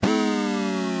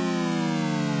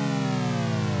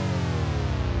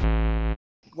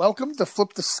Welcome to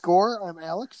Flip the Score. I'm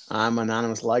Alex. I'm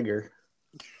Anonymous Liger.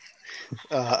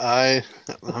 I'm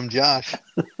Josh.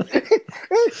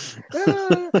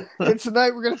 And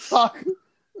tonight we're going to talk.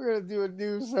 We're going to do a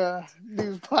news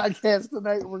podcast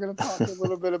tonight. We're going to talk a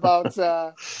little bit about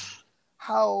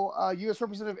how U.S.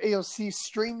 Representative AOC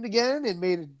streamed again and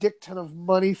made a dick ton of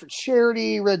money for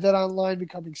charity. Red Dead Online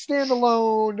becoming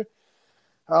standalone.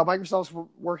 Microsoft's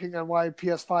working on why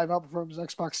PS5 outperforms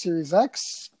Xbox Series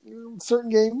X in certain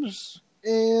games.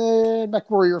 And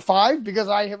MechWarrior 5, because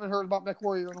I haven't heard about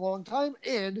MechWarrior in a long time.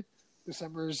 And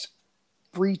December's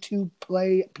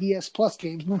free-to-play PS Plus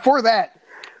games. Before that,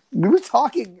 we were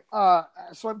talking,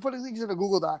 so I'm putting things in a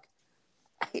Google Doc.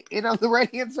 And on the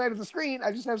right-hand side of the screen,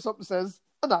 I just have something that says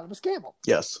Anonymous Camel.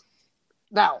 Yes.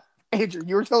 Now, Andrew,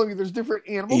 you were telling me there's different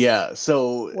animals? Yeah,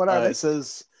 so what are they? It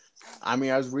says... I mean,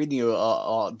 I was reading you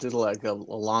did like a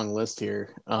long list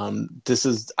here.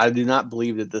 I do not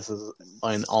believe that this is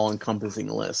an all-encompassing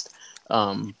list.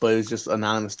 But it's just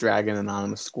anonymous dragon,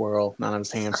 anonymous squirrel,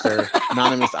 anonymous hamster,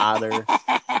 anonymous otter.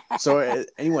 So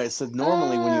anyway, it says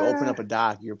normally when you open up a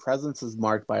doc, your presence is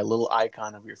marked by a little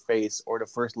icon of your face or the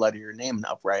first letter of your name in the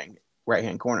upper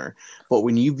right-hand corner. But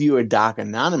when you view a doc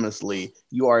anonymously,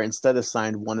 you are instead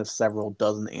assigned one of several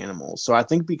dozen animals. So I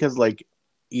think because like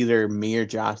either me or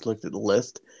Josh looked at the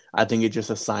list, I think it just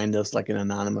assigned us like an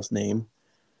anonymous name.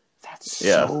 That's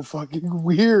so fucking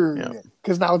weird.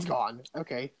 Because now it's gone.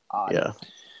 Okay. Odd. Yeah.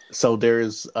 So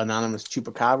there's anonymous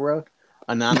chupacabra,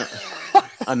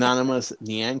 anonymous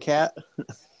nyan-cat.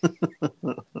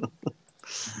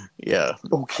 Yeah.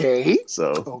 Okay.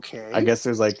 So I guess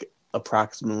there's like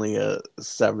approximately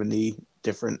 70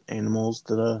 different animals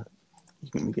that you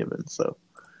can be given. So.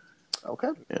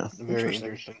 Okay. Yeah. Very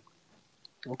interesting.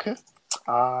 Okay.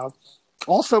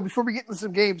 Also, before we get into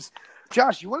some games,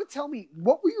 Josh, you want to tell me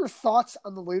what were your thoughts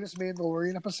on the latest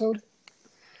Mandalorian episode?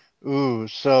 Ooh,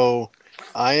 so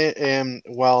I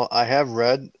have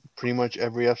read pretty much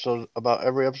every episode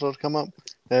that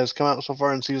has come out so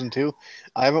far in season 2.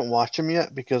 I haven't watched them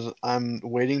yet because I'm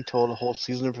waiting till the whole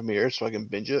season premieres so I can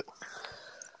binge it.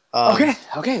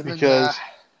 Okay.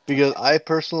 Because I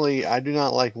personally do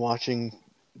not like watching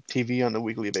TV on a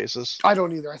weekly basis. I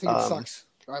don't either. I think it sucks.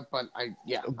 But I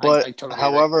totally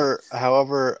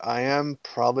however, I am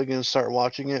probably going to start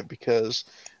watching it because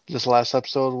this last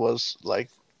episode was like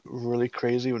really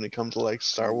crazy when it comes to like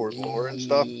Star Wars lore and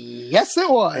stuff. Yes, it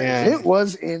was. It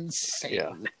was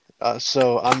insane. Yeah.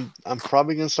 So I'm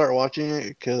probably going to start watching it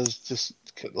because just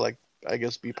like I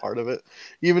guess be part of it,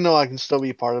 even though I can still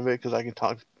be part of it because I can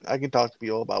talk to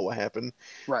people about what happened.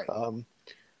 Right.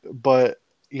 But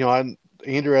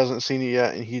Andrew hasn't seen it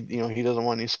yet, and he doesn't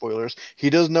want any spoilers.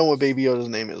 He does know what Baby Yoda's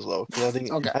name is, though. I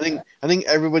think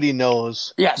everybody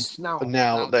knows. Yes, now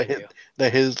that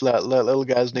his little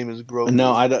guy's name is Grogu.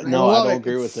 No, I don't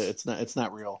agree with it. It's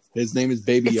not real. His name is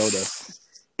Baby Yoda.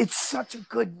 It's such a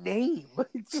good name.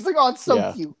 It's just like, it's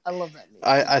so cute. I love that name.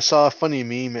 I saw a funny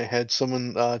meme. It had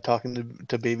someone talking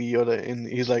to Baby Yoda, and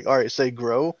he's like, "All right, say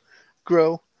grow,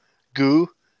 goo,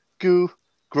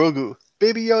 Grogu."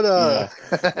 Baby Yoda.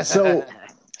 Yeah. So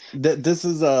this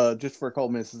is just for a couple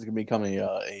minutes. This is gonna become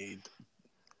a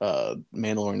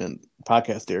Mandalorian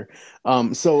podcast here.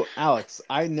 So Alex,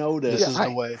 I know that this is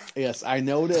the way. Yes, I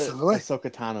know that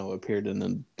Ahsoka Tano appeared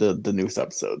in the newest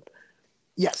episode.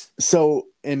 Yes. So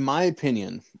in my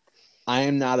opinion, I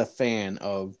am not a fan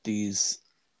of these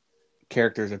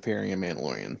characters appearing in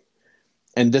Mandalorian,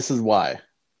 and this is why.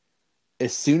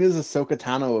 As soon as Ahsoka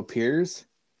Tano appears,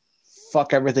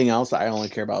 fuck everything else. I only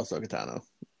care about Ahsoka Tano.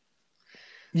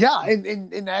 Yeah,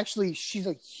 and actually, she's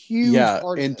a huge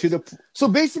part of this. So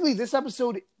basically, this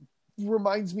episode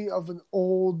reminds me of an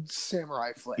old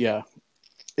samurai flick. Yeah.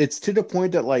 It's to the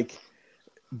point that, like,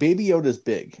 Baby Yoda's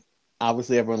big.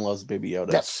 Obviously, everyone loves Baby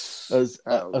Yoda. Yes.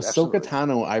 Ahsoka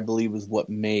Tano, I believe, is what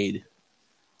made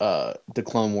the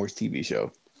Clone Wars TV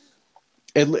show.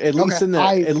 At least in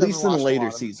the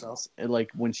later seasons,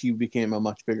 like when she became a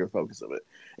much bigger focus of it.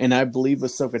 And I believe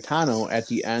Ahsoka Tano at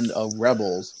the end of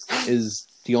Rebels is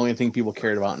the only thing people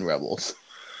cared about in Rebels.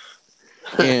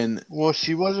 And well,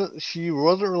 she wasn't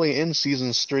really in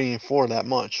seasons 3 and 4 that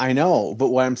much. I know, but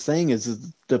what I'm saying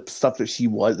is the stuff that she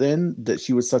was in, that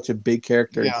she was such a big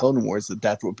character in Clone Wars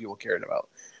that's what people cared about.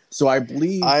 So I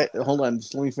believe. Hold on,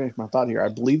 just let me finish my thought here. I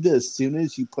believe that as soon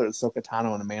as you put Ahsoka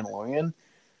Tano in a Mandalorian,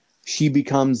 she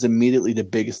becomes immediately the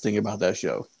biggest thing about that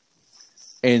show.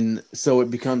 And so it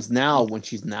becomes now, when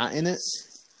she's not in it,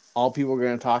 all people are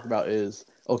going to talk about is,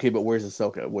 okay, but where's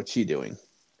Ahsoka? What's she doing?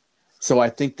 So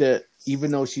I think that even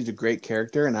though she's a great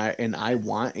character and I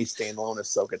want a standalone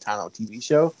Ahsoka Tano TV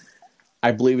show,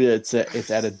 I believe that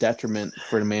it's at a detriment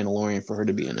for the Mandalorian for her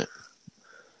to be in it.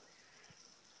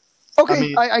 Okay, I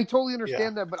mean, I totally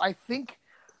understand that, but I think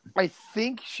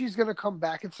she's gonna come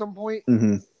back at some point.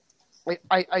 Mm-hmm.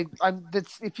 I'm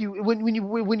that's if you when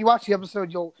you watch the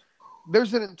episode,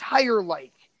 there's an entire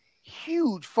like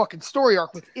huge fucking story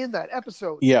arc within that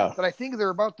episode Yeah. that I think they're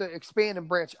about to expand and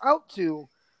branch out to,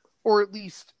 or at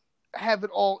least have it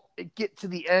all get to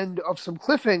the end of some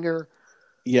cliffhanger.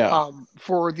 Yeah.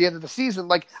 For the end of the season,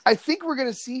 like I think we're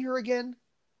gonna see her again.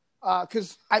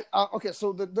 Because okay,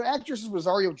 so the actress is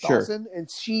Rosario Dawson, and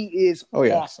she is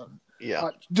awesome.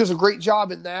 Yeah, does a great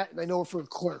job in that, and I know her for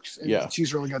Clerks, and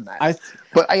she's really good in that.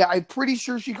 But I'm pretty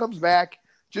sure she comes back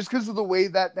just because of the way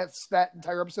that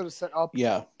entire episode is set up.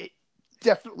 Yeah, it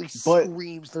definitely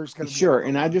screams there's going to be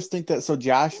and I just think that. So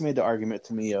Josh made the argument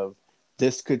to me of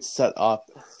this could set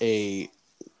up a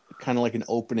kind of like an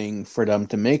opening for them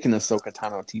to make an Ahsoka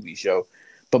Tano TV show.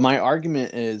 But my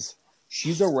argument is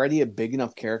she's already a big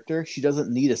enough character. She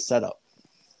doesn't need a setup.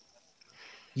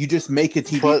 You just make a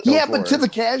TV show. Yeah, but to the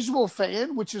casual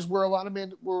fan, which is where a lot of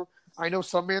where I know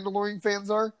some Mandalorian fans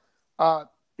are,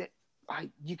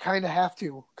 you kind of have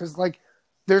to, because like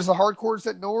there's the hardcores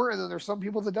that know her, and then there's some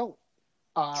people that don't.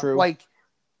 True. Like,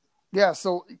 yeah,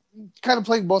 so kind of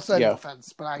playing both sides of the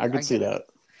fence. But I could see that.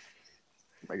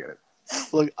 I get it.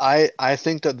 Look, I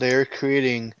think that they're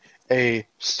creating a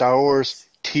Star Wars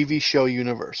TV show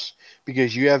universe,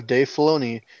 because you have Dave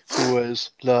Filoni, who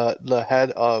was the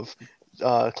head of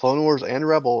Clone Wars and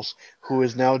Rebels, who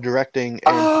is now directing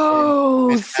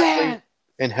and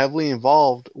heavily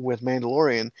involved with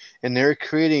Mandalorian, and they're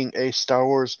creating a Star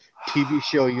Wars TV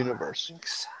show universe.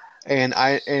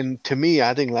 And to me,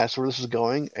 I think that's where this is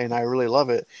going, and I really love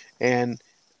it. And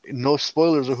no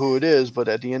spoilers of who it is, but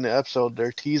at the end of the episode,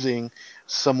 they're teasing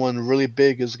someone really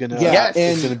big is gonna be on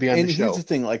the show. Here's the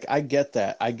thing: like, I get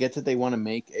that they want to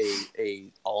make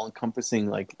a all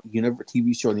encompassing like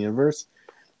TV show universe,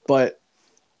 but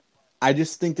I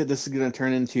just think that this is going to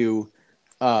turn into,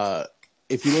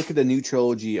 if you look at the new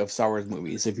trilogy of Star Wars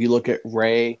movies, if you look at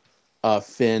Rey,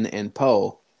 Finn, and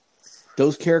Poe,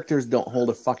 those characters don't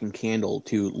hold a fucking candle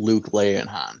to Luke, Leia, and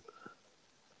Han.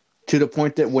 To the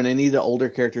point that when any of the older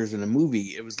characters in a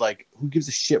movie, it was like, who gives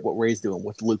a shit what Rey's doing?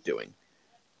 What's Luke doing?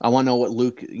 I want to know what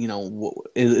Luke,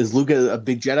 is Luke a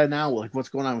big Jedi now? Like, what's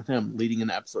going on with him leading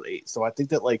into Episode 8? So I think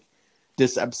that, like,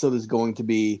 this episode is going to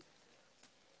be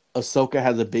Ahsoka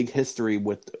has a big history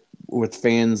with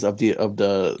fans of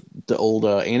the old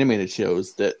animated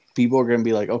shows, that people are going to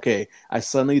be like, okay, I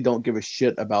suddenly don't give a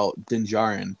shit about Din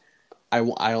Djarin. I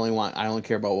only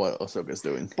care about what Ahsoka's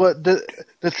doing. But the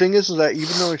thing is that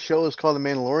even though a show is called The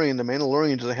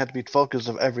Mandalorian doesn't have to be the focus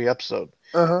of every episode.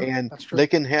 And they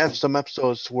can have some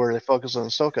episodes where they focus on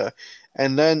Ahsoka,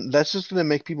 and then that's just going to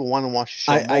make people want to watch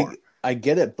the show more. I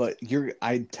get it, but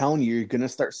I'm telling you, you're going to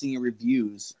start seeing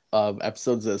reviews of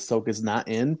episodes that Ahsoka's not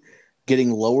in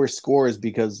getting lower scores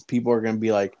because people are going to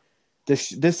be like,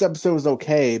 this episode was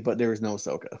okay, but there was no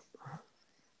Ahsoka.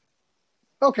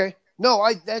 Okay. No,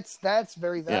 that's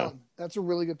very valid. Yeah. That's a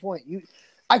really good point.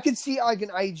 I could see like an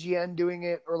IGN doing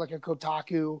it, or like a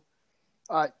Kotaku.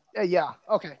 Yeah.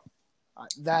 Okay.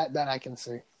 That I can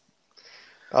see.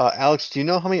 Alex, do you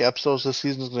know how many episodes this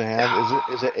season is going to have?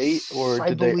 Is it 8, or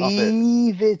did they up it? I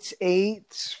believe it's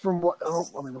 8. From what? Oh,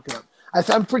 let me look it up.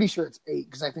 I'm pretty sure it's 8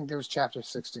 because I think there was chapter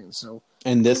 16. So.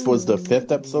 And this was the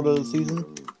 5th episode of the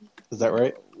season. Is that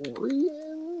right?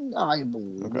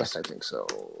 Yes, I think so.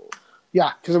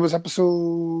 Yeah, because it was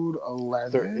episode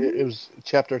 11. It was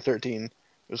chapter 13. It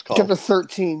was called chapter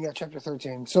 13. Yeah, chapter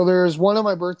 13. So there's one on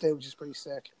my birthday, which is pretty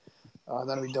sick.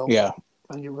 That'll be dope. Yeah.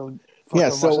 And you really.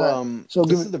 So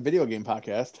this is the video game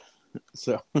podcast.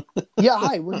 So. Yeah,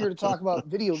 hi. We're here to talk about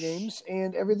video games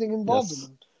and everything involved in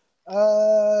them.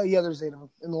 Yeah, there's 8 of them,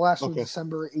 and the last one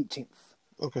December 18th.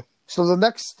 Okay. So the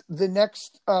next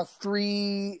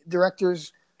 3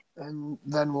 directors, and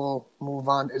then we'll move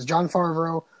on, is Jon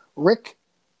Favreau, Rick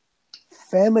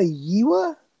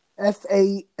Famuyiwa,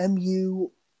 Famuyiwa.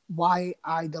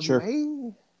 Sure.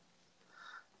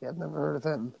 Yeah, I've never heard of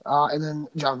him. And then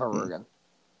Jon Favreau again.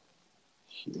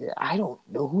 Yeah, I don't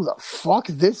know who the fuck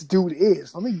this dude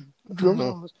is. Let me.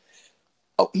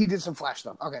 Oh, he did some Flash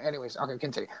stuff. Okay, anyways. Okay,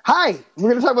 continue. Hi! We're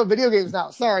going to talk about video games now.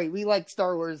 Sorry, we like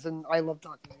Star Wars, and I love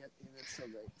talking it. It's so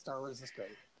great. Star Wars is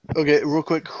great. Okay, real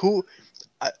quick.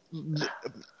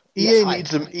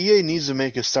 EA needs to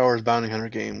make a Star Wars Bounty Hunter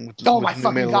game. My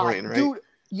fucking God. Right? Dude,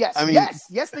 Yes, I mean,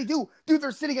 yes, they do. Dude,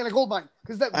 they're sitting in a gold mine.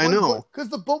 Because the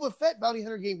Boba Fett Bounty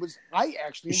Hunter game I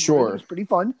actually enjoyed. Sure. It was pretty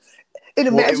fun.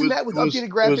 And well, imagine that with updated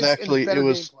graphics and better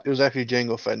gameplay. It was actually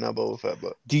Jango Fett, not Boba Fett.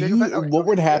 But what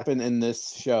would happen in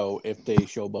this show if they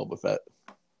show Boba Fett?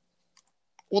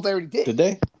 Well, they already did. Did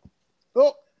they?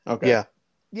 Oh, okay.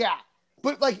 Yeah.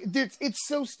 But like, it's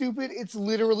so stupid. It's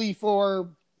literally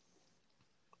for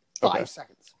 5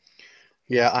 seconds.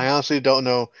 Yeah, I honestly don't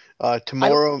know.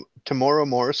 Tomorrow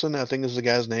Morrison, I think is the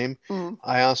guy's name. Mm-hmm.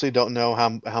 I honestly don't know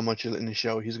how much in the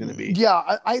show he's going to be.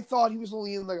 Yeah, I thought he was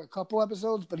only in like a couple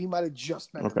episodes, but he might have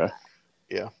just been. Okay.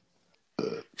 Yeah.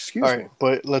 Excuse me. All right,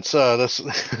 but let's talk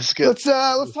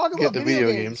about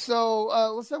video games. So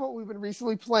let's talk about what we've been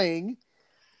recently playing.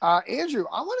 Andrew,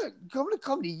 I'm gonna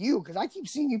come to you because I keep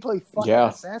seeing you play fucking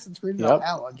Assassin's Creed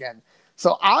Valhalla again.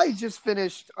 So I just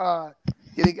finished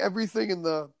getting everything in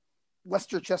the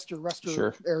Chester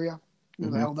area.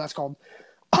 What the hell that's called.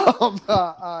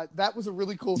 That was a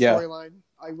really cool storyline.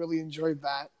 I really enjoyed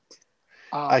that.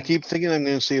 I keep thinking I'm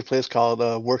going to see a place called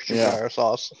Worcestershire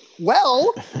sauce.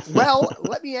 Well,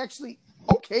 let me actually.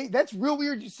 Okay, that's real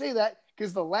weird you say that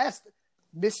because the last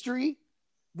mystery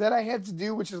that I had to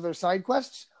do, which is their side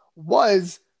quests,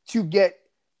 was to get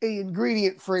an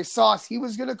ingredient for a sauce he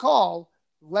was going to call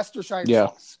Leicestershire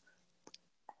sauce.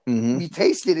 Mm-hmm. We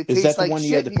tasted it. Is tastes that the like one shit.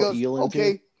 you had to put goes, eel into?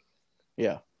 Okay.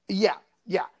 Yeah.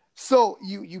 So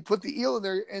you put the eel in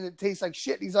there and it tastes like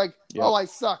shit. He's like, oh, I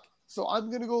suck. So I'm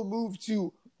going to go move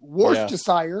to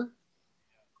Worcestershire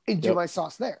and do my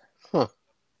sauce there. Huh.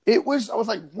 I was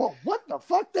like, whoa, what the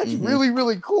fuck? That's really,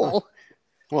 really cool.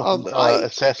 Well,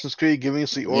 Assassin's Creed giving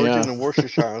us the origin of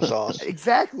Worcestershire sauce.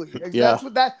 Exactly. That's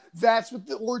what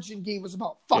the origin game was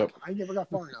about. Fuck. Yep. I never got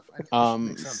far enough.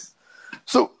 Makes sense.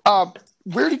 So,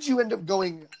 where did you end up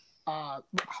going?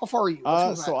 How far are you?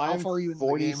 How far are you in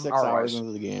 46 hours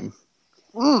into the game.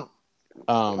 Oh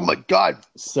my god!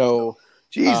 So,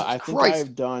 Jesus I think Christ.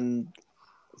 I've done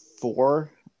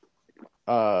 4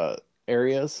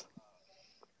 areas.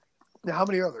 Now, how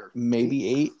many are there? Maybe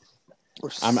 8.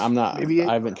 I'm not. Maybe 8?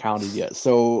 I haven't counted yet.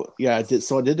 So yeah, I did.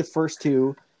 So I did the first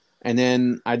 2, and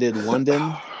then I did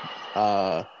London,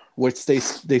 which they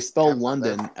spell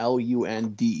London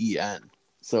Lundden.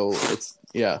 So it's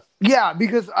Yeah,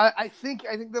 because I think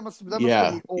that must have been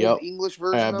the old English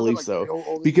version. I believe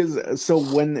so. Because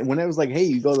when I was like, hey,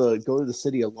 you go to the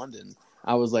city of London,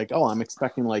 I was like, oh, I'm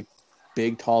expecting like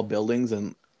big tall buildings,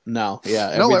 and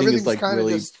everything is like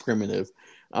really primitive.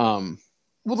 Well,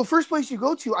 the first place you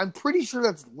go to, I'm pretty sure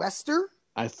that's Leicester.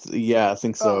 I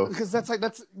think so. Because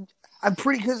I'm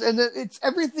pretty and it's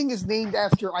everything is named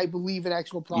after, I believe, an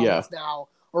actual province now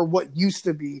or what used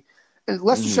to be. And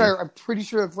Leicestershire, I'm pretty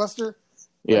sure it's Leicester.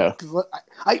 Yeah.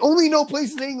 I only know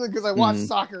places in England because I watch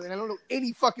soccer and I don't know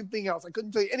any fucking thing else. I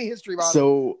couldn't tell you any history about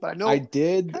it. But I know. I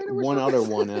did one other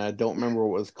one and I don't remember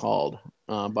what it was called.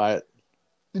 But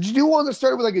did you do one that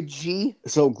started with like a G?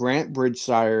 So Grant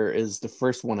Bridgeshire is the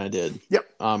first one I did. Yep.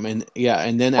 And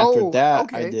then after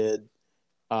that I did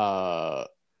the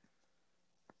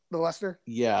Leicester?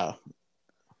 Yeah.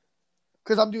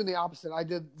 Because I'm doing the opposite. I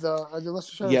did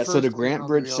Leicestershire. Yeah, so the Grant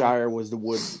Bridgeshire was the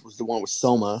one with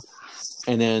Soma,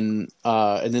 and then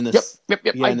the yep.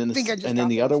 Yeah, and then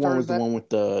the other one was the one with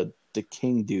the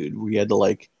King dude. We had to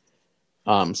like,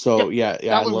 I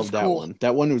love that one.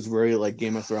 That one was very like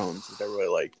Game of Thrones, which I really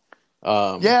liked.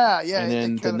 And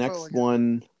then the next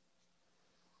one,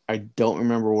 I don't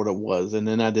remember what it was. And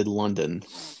then I did London,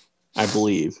 I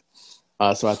believe.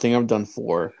 So I think I've done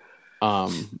 4.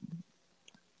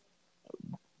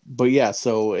 But yeah,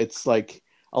 so it's like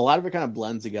a lot of it kind of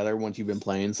blends together once you've been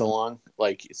playing so long.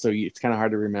 Like, it's kind of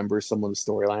hard to remember some of the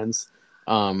storylines.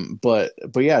 But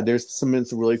yeah, there's some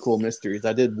really cool mysteries.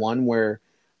 I did one where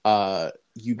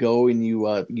you go and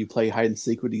you play hide and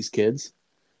seek with these kids.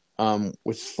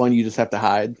 Which is fun. You just have to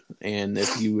hide, and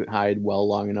if you hide well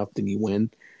long enough, then you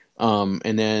win.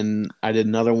 And then I did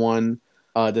another one.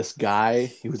 This guy,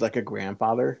 he was like a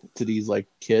grandfather to these like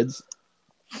kids.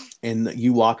 And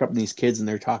you walk up to these kids and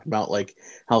they're talking about like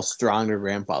how strong their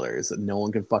grandfather is, and no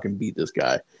one can fucking beat this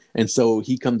guy. And so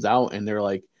he comes out and they're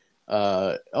like,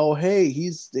 oh, hey,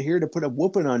 he's here to put a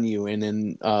whooping on you. And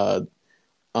then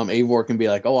Eivor can be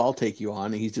like, oh, I'll take you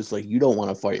on. And he's just like, you don't want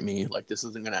to fight me. Like, this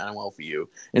isn't going to end well for you.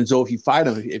 And so if you fight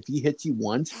him, if he hits you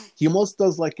once, he almost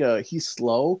does like he's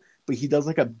slow, but he does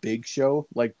like a big show,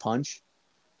 like punch.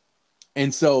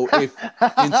 And so if he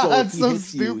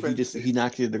hits you, he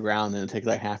knocks you to the ground and it takes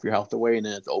like half your health away, and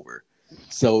then it's over.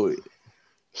 So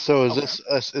is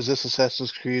this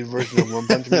Assassin's Creed version of One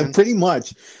Punch Man? Pretty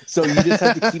much. So you just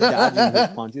have to keep dodging his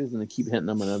punches and then keep hitting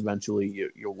them, and eventually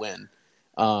you'll win.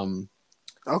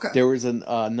 Okay. There was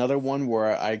another one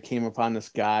where I came upon this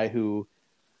guy who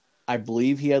I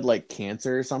believe he had like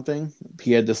cancer or something.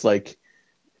 He had this like,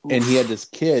 and he had this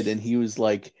kid, and he was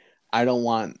like, I don't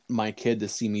want my kid to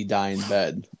see me die in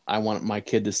bed. I want my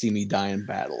kid to see me die in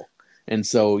battle. And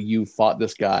so you fought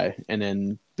this guy, and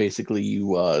then basically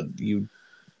you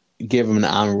gave him an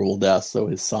honorable death, so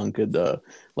his son could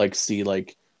like see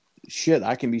like, shit,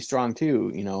 I can be strong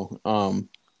too, you know.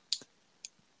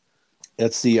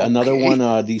 Let's see, another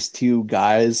one. These two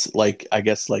guys, like I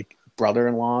guess like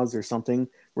brother-in-laws or something,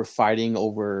 were fighting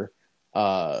over.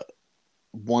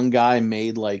 One guy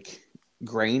made like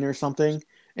grain or something,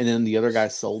 and then the other guy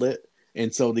sold it.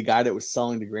 And so the guy that was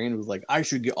selling the grain was like, I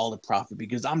should get all the profit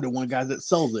because I'm the one guy that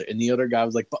sells it. And the other guy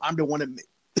was like, but I'm the one that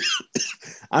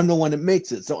I'm the one that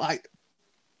makes it. So I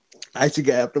should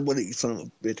get after what you son of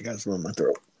a bitch. I got some in my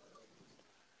throat.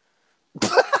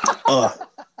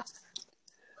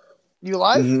 You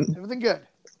alive? Mm-hmm. Everything good?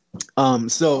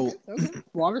 So okay.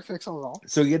 Water fix on it all.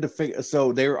 So you had to figure.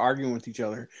 So they were arguing with each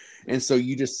other, and so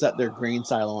you just set their grain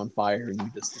silo on fire and you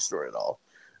just destroy it all.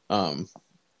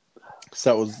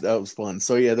 So that was fun.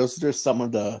 So yeah, those are just some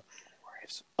of a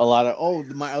lot of. Oh,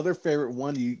 my other favorite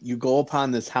one. You go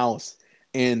upon this house,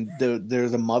 and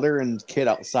there's a mother and kid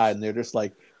outside, and they're just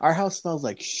like, our house smells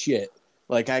like shit.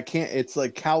 Like I can't. It's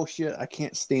like cow shit. I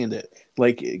can't stand it.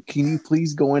 Like, can you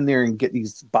please go in there and get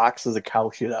these boxes of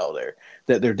cow shit out of there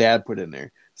that their dad put in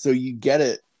there? So you get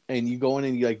it, and you go in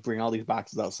and you like bring all these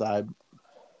boxes outside,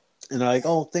 and they're like,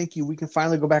 "Oh, thank you. We can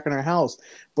finally go back in our house."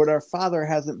 But our father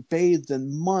hasn't bathed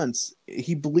in months.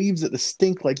 He believes that the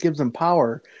stink like gives him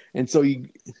power, and so you.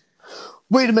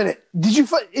 Wait a minute. Did you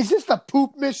find? Is this the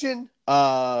poop mission?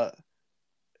 Did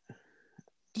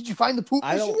you find the poop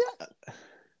mission yet?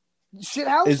 Shit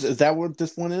house? Is that what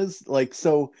this one is? Like,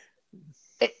 so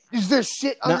is there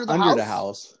shit under the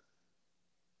house?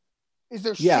 Is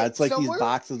there shit? Yeah, it's like somewhere? these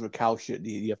boxes of cow shit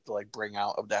you have to like bring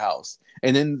out of the house,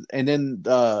 and then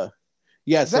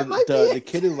yeah. So the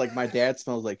kid is like, my dad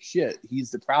smells like shit.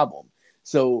 He's the problem.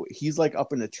 So he's like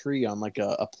up in a tree on like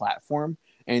a platform,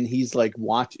 and he's like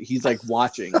watching, just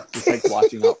like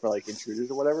watching out for like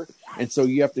intruders or whatever. And so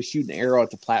you have to shoot an arrow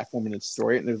at the platform and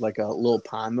destroy it. And there's like a little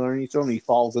pond underneath him, and he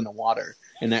falls in the water,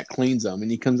 and that cleans him. And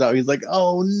he comes out, he's like,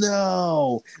 "Oh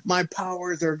no, my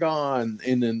powers are gone."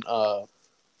 And then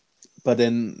but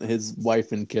then his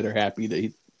wife and kid are happy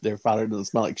that their father doesn't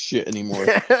smell like shit anymore.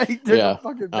 Yeah.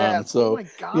 Fucking bad. So oh my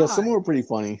God. Yeah, some were pretty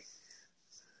funny.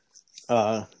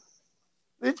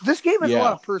 This game has a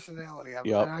lot of personality. I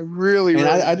really, and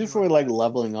really I just really like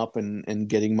leveling up and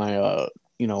getting my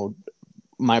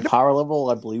my power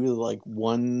level. I believe is like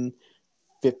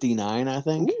 159. I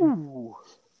think. Ooh.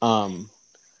 I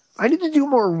need to do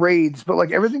more raids, but like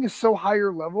everything is so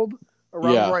higher leveled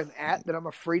around where I'm at that I'm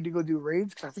afraid to go do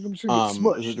raids because I think I'm just gonna get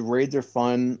smushed. The raids are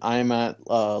fun. I'm at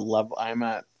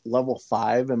level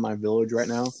 5 in my village right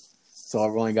now, so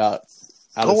I've only got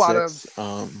out of 6.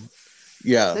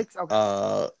 Yeah. 6?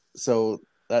 Okay. So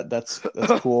that's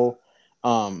cool.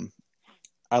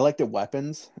 I like the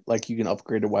weapons. Like you can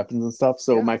upgrade the weapons and stuff.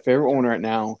 So my favorite one right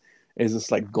now is this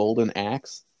like golden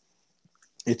axe.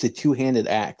 It's a 2-handed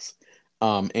axe.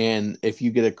 And if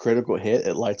you get a critical hit,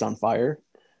 it lights on fire.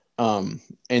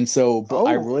 And so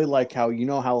I really like how, you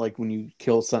know how like when you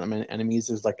kill some enemies,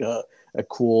 there's like a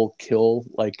cool kill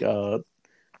like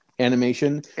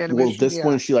animation. Well, this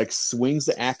one, she like swings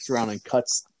the axe around and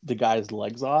cuts the guy's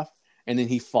legs off, and then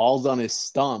he falls on his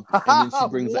stump, and then she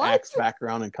brings the axe back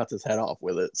around and cuts his head off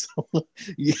with it. So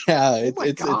yeah, it's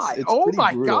pretty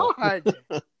brutal. God,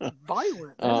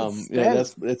 violent.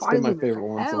 That's been my favorite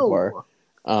one so far.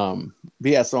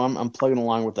 But yeah, so I'm plugging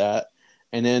along with that,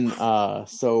 and then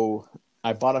so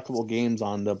I bought a couple games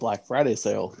on the Black Friday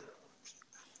sale.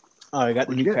 I got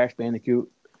the new Crash Bandicoot.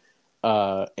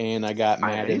 And I got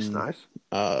Madden, nice.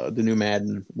 The new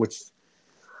Madden, which,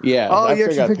 I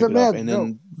figured I'd pick it up. Madden. And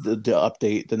then the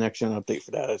update, the next gen update for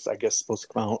that is, I guess, supposed to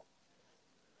come out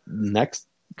next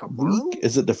week.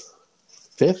 Is it the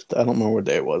 5th? I don't know what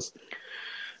day it was.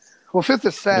 Well, 5th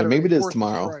is Saturday. Maybe it is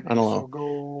tomorrow. Friday, I don't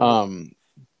know.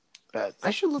 I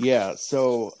should look. Yeah.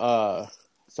 So I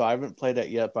haven't played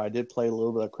that yet, but I did play a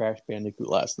little bit of Crash Bandicoot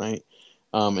last night.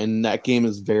 And that game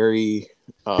is very,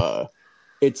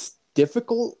 it's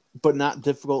difficult, but not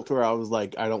difficult to where I was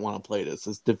like, I don't want to play this.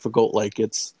 It's difficult, like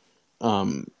it's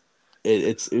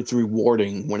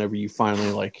rewarding whenever you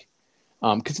finally like,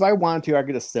 because if I wanted to, I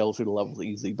could just sail through the levels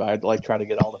easy, but I'd like try to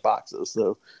get all the boxes.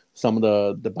 So some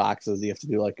of the boxes you have to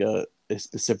do like a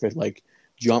specific like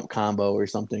jump combo or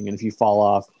something, and if you fall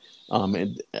off,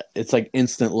 it's like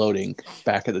instant loading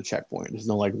back at the checkpoint. There's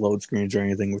no like load screens or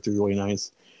anything, which is really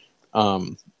nice.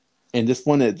 And this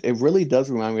one, it really does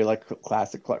remind me of like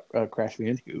classic Crash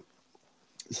Bandicoot.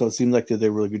 So it seems like they did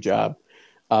a really good job.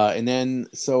 And then,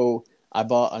 so I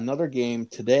bought another game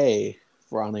today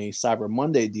for on a Cyber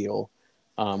Monday deal,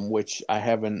 which I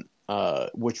haven't,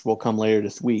 which will come later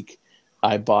this week.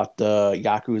 I bought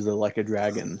Yakuza Like a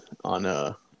Dragon on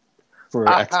for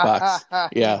Xbox.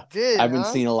 You Yeah, did, I've been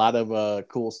huh? seeing a lot of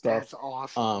cool stuff. That's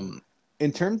awesome.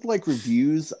 In terms of like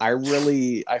reviews, I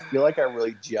feel like I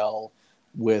really gel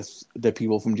with the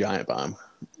people from Giant Bomb.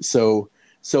 So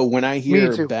when I Me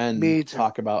hear too. Ben Me too.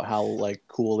 talk about how like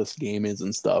cool this game is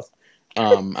and stuff,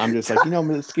 I'm just like,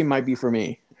 this game might be for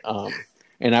me.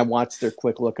 And I watched their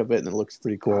quick look of it, and it looks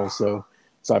pretty cool. So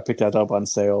I picked that up on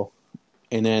sale.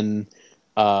 And then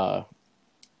the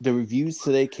reviews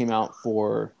today came out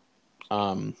for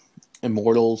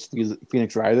Immortals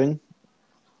Phoenix Rising,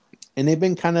 and they've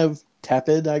been kind of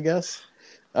tepid, I guess.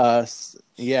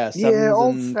 Sevens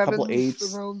all and a couple sevens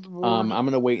eights. around the board. I'm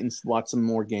gonna wait and watch some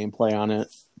more gameplay on it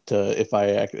to if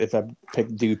I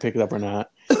pick it up or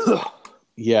not.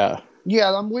 Yeah.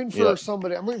 Yeah, I'm waiting for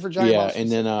somebody. I'm waiting for Giant Bomb.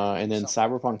 And then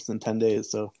Cyberpunk's in 10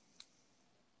 days. So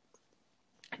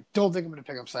I don't think I'm going to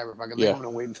pick up Cyberpunk. I think I'm going to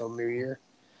wait until New Year.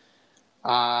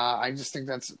 I just think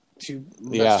that's too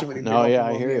many.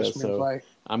 I hear you. So play.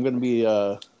 I'm going to be.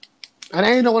 And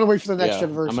I don't want to wait for the next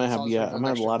gen version. I'm gonna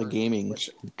have a lot of gaming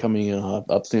coming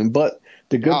up soon. But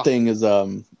the good thing is,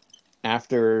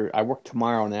 after I work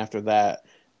tomorrow and after that,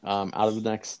 out of the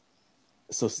next,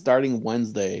 so starting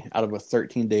Wednesday, out of a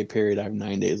 13-day period, I have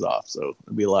 9 days off. So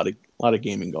it'll be a lot of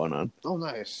gaming going on. Oh,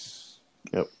 nice.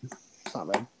 Yep. It's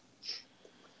not bad.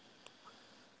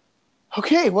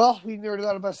 Okay, well, we nerded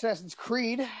out about Assassin's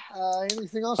Creed.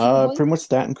 Anything else? Pretty much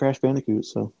that and Crash Bandicoot.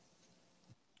 So.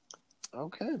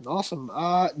 Okay, awesome.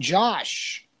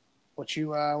 Josh, what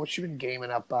you been gaming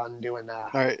up on doing? All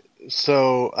right,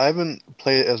 so I haven't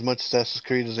played as much Assassin's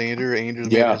Creed as Andrew. Andrew's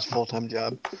made his full-time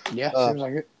job. Yeah, seems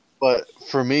like it. But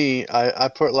for me, I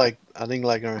put I think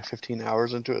around 15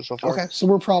 hours into it so far. Okay, so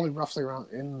we're probably roughly around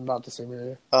in about the same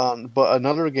area. But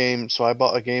another game. So I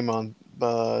bought a game on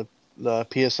the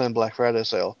PSN Black Friday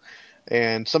sale,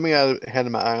 and something I had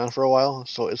in my eye on for a while.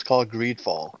 So it's called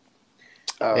Greedfall.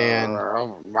 And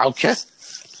okay.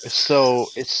 So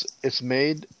it's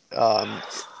made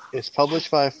it's published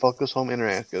by Focus Home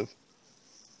Interactive,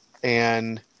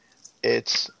 and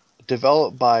it's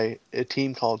developed by a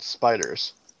team called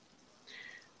Spiders.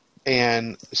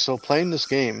 And so playing this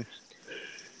game,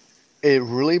 it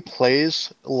really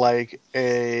plays like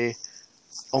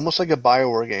almost like a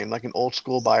BioWare game, like an old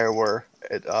school BioWare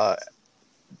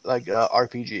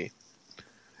RPG.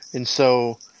 And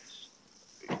so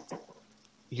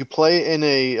you play in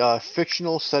a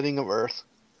fictional setting of Earth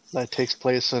that takes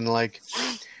place in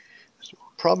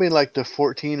probably the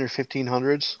 14 or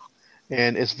 1500s,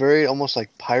 and it's very almost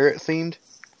like pirate themed,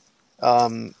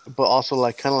 but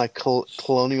also kind of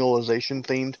colonialization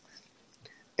themed.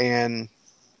 And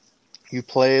you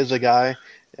play as a guy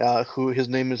who his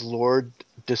name is Lord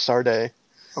Desarde.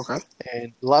 Okay.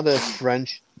 And a lot of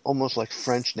French, almost like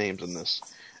French names in this.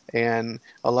 And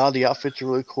a lot of the outfits are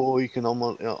really cool. You can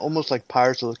almost like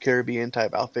Pirates of the Caribbean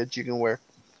type outfits you can wear.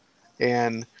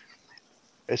 And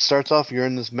it starts off, you're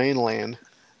in this mainland,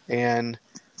 and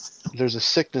there's a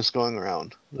sickness going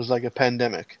around. There's like a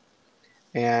pandemic.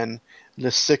 And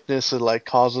this sickness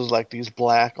causes these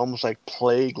black, almost like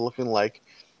plague looking like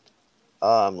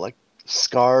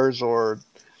scars or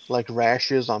like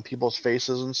rashes on people's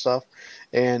faces and stuff.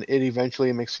 And it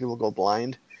eventually makes people go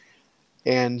blind.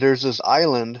 And there's this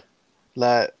island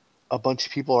that a bunch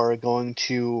of people are going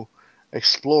to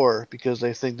explore because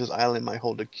they think this island might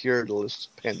hold a cure to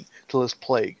this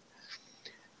plague.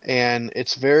 And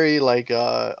it's very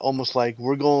almost like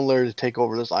we're going there to take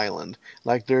over this island.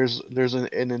 Like there's an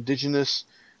indigenous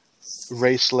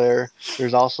race there.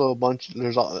 There's also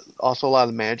also a lot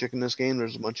of magic in this game.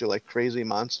 There's a bunch of crazy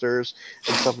monsters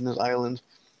and stuff in this island.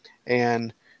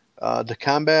 And the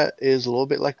combat is a little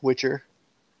bit like Witcher.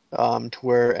 To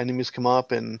where enemies come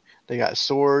up and they got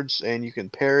swords and you can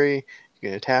parry, you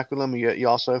can attack with them. You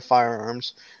also have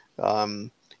firearms,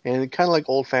 and kind of like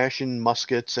old-fashioned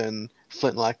muskets and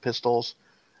flintlock pistols.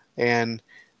 And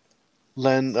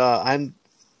then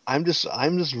I'm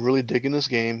just really digging this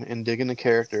game and digging the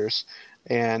characters.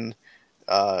 And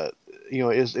it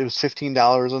was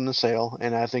 $15 on the sale,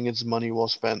 and I think it's money well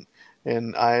spent.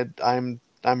 And I'm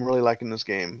really liking this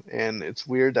game, and it's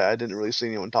weird that I didn't really see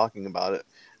anyone talking about it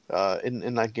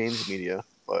in games media,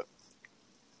 but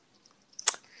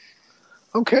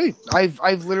okay,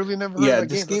 I've literally never heard of that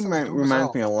this game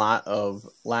reminds me a lot of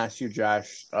last year,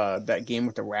 Josh. That game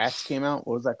with the rats came out.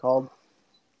 What was that called?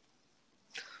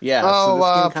 Yeah, so this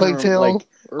game kind Plague of Tale, like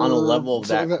on a or level of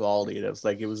something that like quality.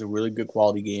 It was a really good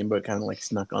quality game, but kind of like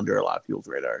snuck under a lot of people's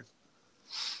radars.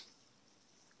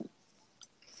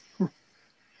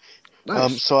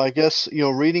 Nice. So I guess,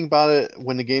 reading about it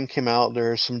when the game came out,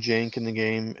 there's some jank in the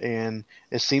game, and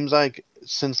it seems like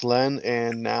since then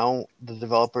and now the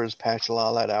developers patched a lot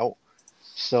of that out.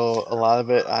 So a lot of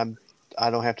it I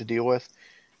don't have to deal with.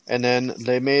 And then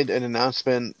they made an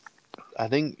announcement, I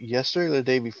think yesterday or the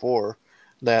day before,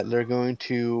 that they're going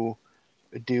to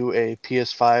do a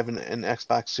PS5 and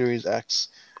Xbox Series X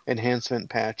enhancement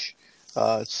patch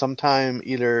sometime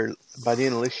either by the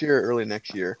end of this year or early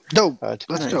next year Dope. to That's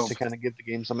kind dope. to kind of give the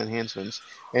game some enhancements.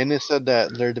 And they said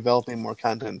that they're developing more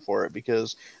content for it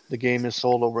because the game has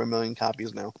sold over 1 million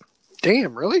copies now.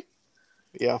 Damn, really?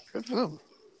 Yeah. Good for them.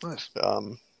 Nice.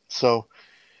 So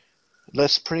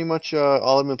that's pretty much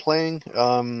all I've been playing.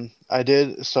 I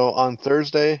did so on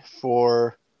Thursday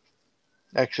on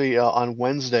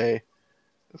Wednesday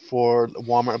for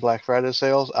Walmart Black Friday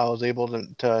sales. I was able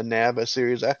to nab a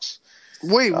Series X.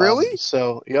 Wait, really?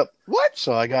 So yep. What?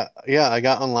 So I got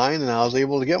online and I was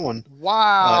able to get one.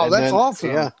 Wow, And that's then, awesome.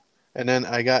 Yeah, and then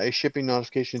I got a shipping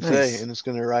notification today, Nice. and it's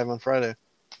going to arrive on Friday.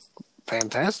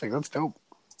 Fantastic. That's dope.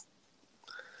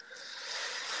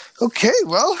 Okay,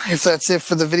 well, if that's it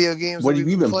for the video games, What that have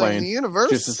we've you been playing in playing? the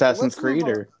universe, Just Assassin's let's move Creed, on.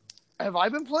 or Have I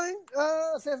been playing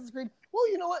Assassin's Creed? Well,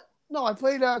 you know what? No, I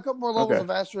played a couple more levels Okay. of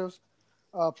Astro's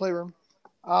Playroom.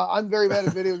 I'm very bad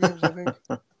at video games, I think,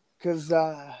 because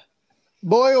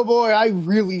boy, oh boy, I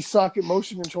really suck at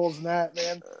motion controls in that,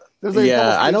 man. There's like a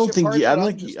couple I don't spaceship think parts I that don't I'm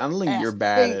think just I don't think you're ass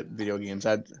bad hate. at video games.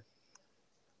 Are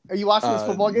you watching this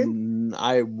football game?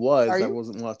 I was. Are I you?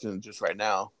 wasn't watching it just right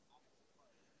now.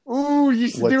 Ooh, you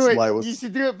should do it. You What's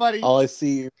should do it, buddy. all I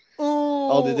see?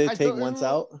 Oh, did Ooh, they take once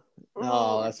out?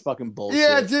 Oh, that's fucking yeah,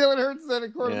 bullshit. Jalen Hurts at a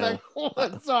quarterback. Yeah.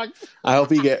 That sucks. I hope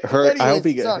he get hurt. I hope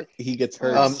Anyways, he gets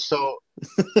hurt. So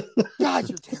God,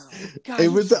 you're terrible. God, It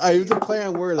you're was so I was a terrible. play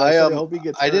on words. I, I said I um, hope he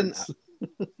gets I hurt. didn't-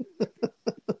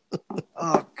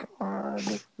 Oh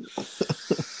God.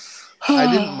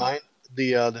 I didn't mind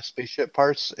the spaceship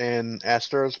parts in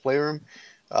Astro's Playroom.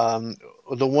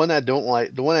 The one I didn't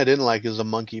like is the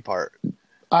monkey part.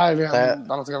 I don't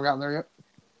think I've gotten there yet.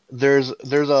 There's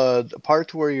a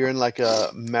part where you're in like a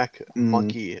mech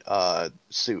monkey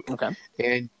suit, Okay.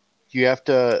 and you have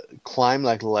to climb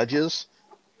like ledges,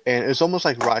 and it's almost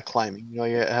like rock climbing. You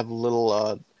have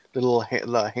little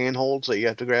handholds that you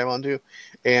have to grab onto,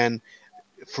 and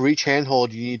for each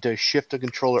handhold you need to shift the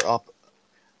controller up,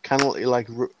 kind of like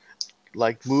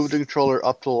move the controller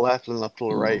up to the left and up to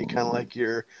the right, kind of like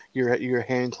your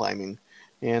hand climbing,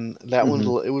 and that it was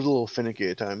a little finicky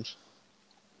at times.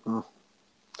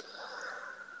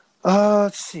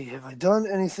 Let's see. Have I done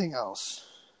anything else?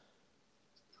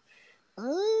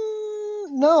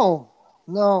 No.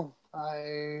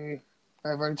 I've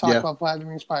already talked about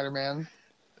Platinum Spider-Man.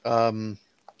 Anything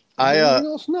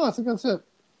else? No, I think that's it.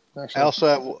 Actually. I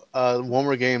also have one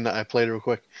more game that I played real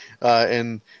quick,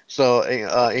 and so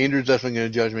Andrew's definitely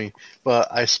going to judge me, but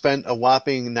I spent a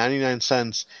whopping 99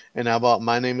 cents, and I bought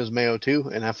My Name is Mayo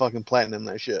 2, and I fucking platinum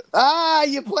that shit.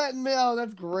 You platinum Mayo.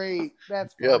 That's great.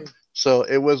 That's funny. Yep. So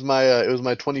it was my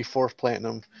 24th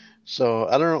platinum. So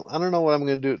I don't know what I'm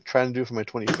going to try to do for my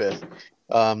 25th.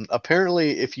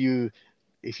 Apparently, if you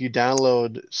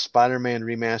download Spider-Man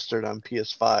Remastered on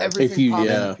PS5, Everything pops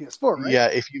on PS4, right? Yeah,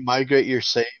 if you migrate your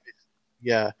save,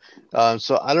 yeah.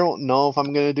 So I don't know if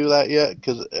I'm gonna do that yet,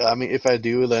 because I mean, if I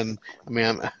do, then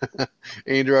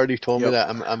Andrew already told me that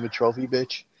I'm a trophy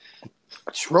bitch.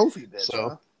 A trophy bitch. So,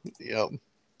 huh? Yep.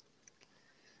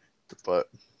 But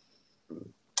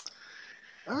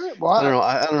all right. Well, I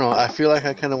don't know. I feel like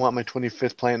I kind of want my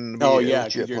 25th platinum to be Oh a yeah,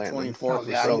 legit because your platinum. 24th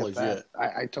is I so get legit. that.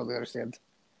 I totally understand.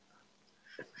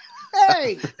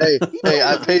 Hey, Hey,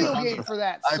 I paid video game for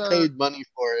that, I sir. paid money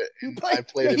for it.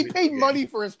 He paid money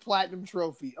for his platinum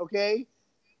trophy. Okay,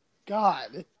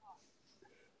 God,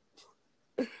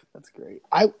 that's great.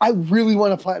 I really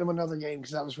want to platinum another game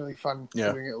because that was really fun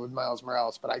doing it with Miles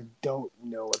Morales, but I don't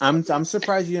know. What I'm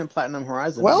surprised you didn't platinum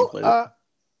Horizon. Well,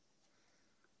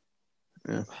 yeah.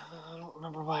 I don't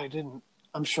remember why I didn't.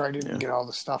 I'm sure I didn't get all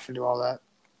the stuff and do all that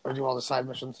or do all the side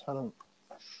missions. I don't.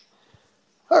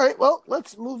 All right, well,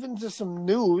 let's move into some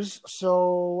news.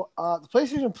 So, the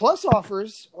PlayStation Plus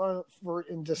offers for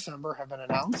in December have been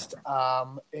announced,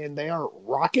 and they are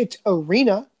Rocket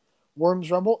Arena,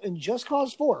 Worms Rumble, and Just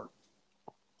Cause 4.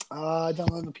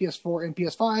 Download the PS4 and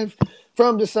PS5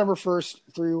 from December 1st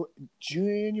through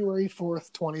January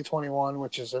 4th, 2021,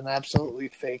 which is an absolutely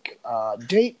fake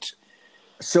date.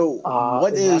 So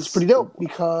what is? That's pretty dope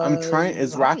because I'm trying.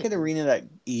 Is Rocket Arena that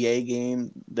EA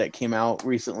game that came out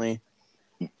recently?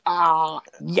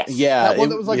 Yes. Yeah, that one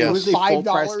that was like it was a full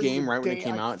price $5 game right when it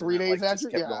came like out. 3 days like, after.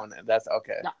 just kept going. That's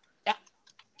okay.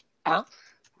 Yeah.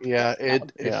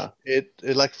 Yeah, it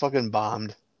like fucking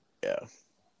bombed. Yeah.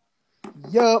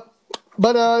 Yep.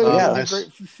 But it Yeah. was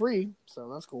great for free, so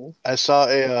that's cool. I saw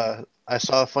a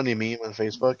funny meme on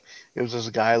Facebook. It was this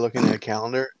guy looking at a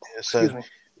calendar. And it said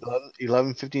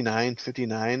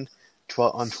 11:59:59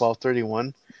 on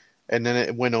 12/31, and then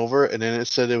it went over, and then it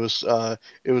said it was the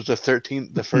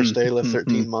 13th, the first day of the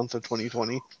 13th month of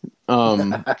 2020.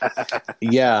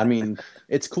 Yeah, I mean,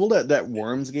 it's cool that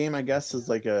Worms game, I guess, is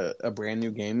like a brand new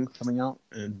game coming out,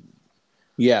 and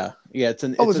yeah, it's a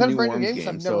new Worms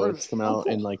game, so it's coming out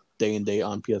in like day and date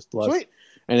on PS Plus. Sweet.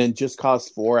 And then Just Cause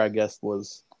 4, I guess,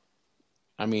 was,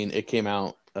 I mean, it came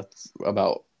out. That's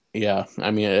about, yeah.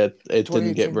 I mean, it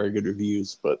didn't get very good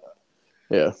reviews, but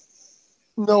yeah.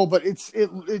 No, but it's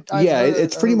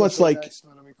pretty much like.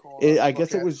 Cool. I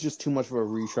guess it was just too much of a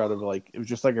retread of like, it was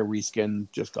just like a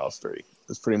reskin Just Cause 3.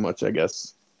 It's pretty much, I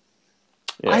guess.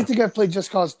 Yeah. I think I've played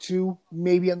Just Cause 2,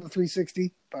 maybe on the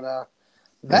 360, but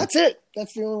that's it.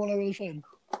 That's the only one I really played.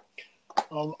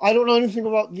 I don't know anything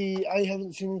about I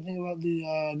haven't seen anything about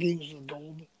the games with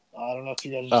gold. I don't know if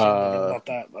you guys have seen anything about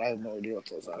that, but I have no idea what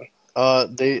those are.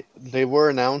 They were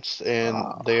announced, and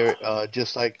they're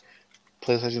just like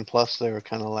PlayStation Plus. They were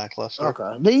kind of lackluster.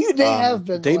 Okay, they have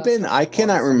been. They've been. I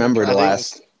cannot remember the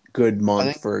last good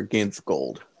month for games with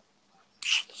gold.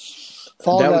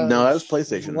 That was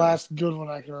PlayStation. Last good one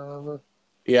I can remember.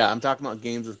 Yeah, I'm talking about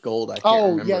games with gold. I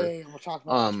can't remember. Yeah. We're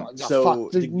talking about so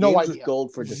the games with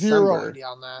gold for December 0 idea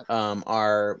on that.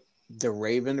 Are The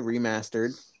Raven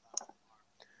Remastered,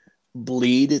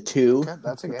 Bleed 2. Okay,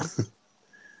 that's a game.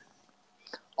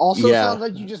 Also, sounds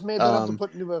like you just made that up to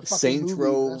put into a fucking Saints movie.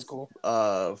 Row, that's cool.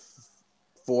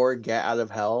 4 Get Out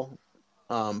of Hell,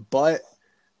 but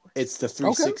it's the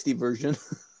 360 version,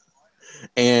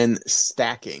 and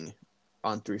Stacking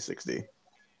on 360.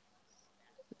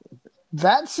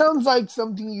 That sounds like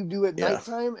something you do at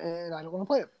nighttime, and I don't want to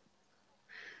play it.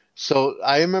 So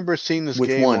I remember seeing this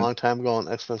game a long time ago on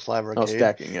Xbox Live Arcade. Oh,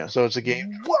 Stacking, yeah. So it's a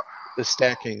game, the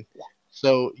Stacking.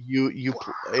 So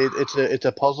it's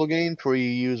a puzzle game where you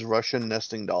use Russian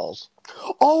nesting dolls.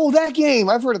 Oh, that game!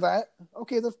 I've heard of that.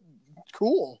 Okay, that's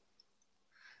cool.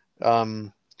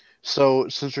 So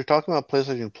since we're talking about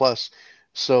PlayStation Plus,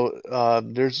 so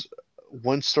there's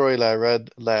one story that I read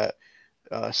that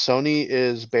Sony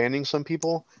is banning some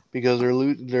people because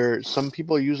some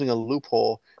people are using a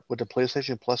loophole with the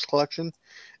PlayStation Plus collection,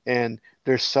 and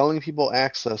they're selling people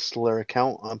access to their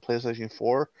account on PlayStation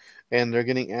 4, and they're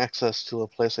getting access to the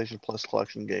PlayStation Plus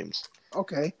collection games.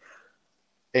 Okay.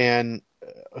 And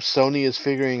Sony is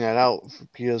figuring that out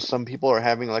because some people are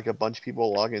having like a bunch of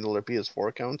people log into their PS4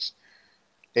 accounts,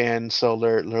 and so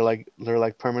they're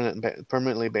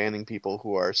permanently banning people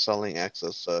who are selling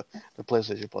access to the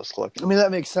PlayStation Plus collection. I mean,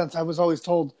 that makes sense. I was always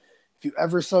told if you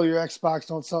ever sell your Xbox,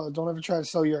 don't ever try to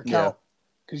sell your account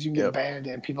because you can get banned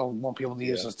and people won't be able to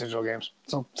use those digital games.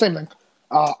 So same thing.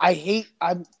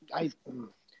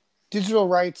 Digital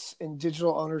rights and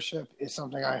digital ownership is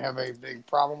something I have a big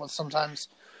problem with sometimes.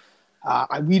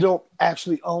 We don't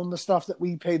actually own the stuff that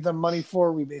we paid them money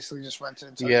for. We basically just rent it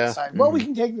until they decide, well, we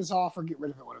can take this off or get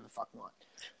rid of it, whatever the fuck we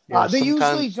want. They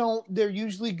usually don't. They're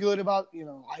usually good about,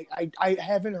 I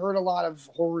haven't heard a lot of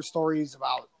horror stories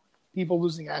about people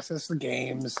losing access to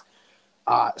games.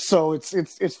 So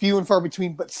it's few and far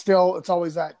between, but still it's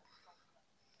always that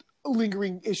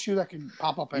lingering issue that can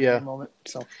pop up at any moment.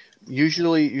 So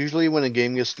usually when a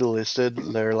game gets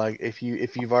delisted, they're like, if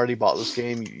you've already bought this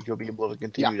game, you'll be able to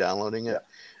continue downloading it.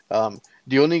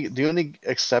 The only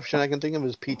exception I can think of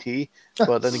is PT,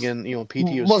 but then again,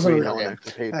 PT was free, no one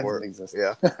actually paid for it. Exist.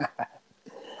 Yeah.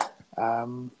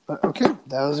 But okay,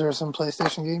 those are some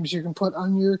PlayStation games you can put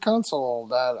on your console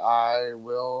that I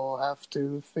will have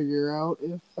to figure out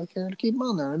if I care to keep them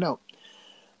on there or no.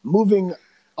 Moving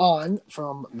on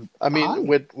from, I mean,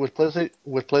 with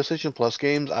PlayStation Plus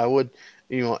games, I would,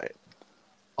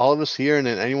 all of us here and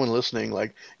then anyone listening,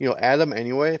 add them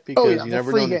anyway because you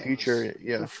never know in the future.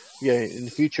 In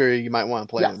the future you might want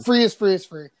to play them. Free is free.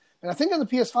 And I think on the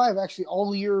PS5, actually,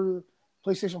 all your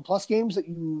PlayStation Plus games that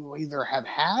you either have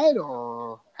had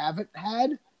or haven't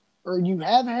had, or you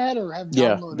have had or have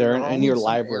downloaded. They're in your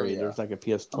library. There's like a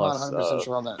PS Plus. I'm not 100%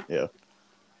 sure on that. Yeah.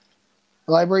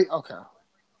 Library? Okay.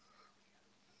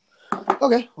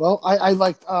 Okay, well, I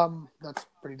liked, that's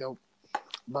pretty dope.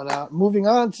 But moving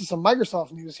on to some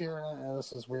Microsoft news here,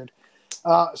 this is weird.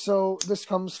 So this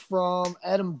comes from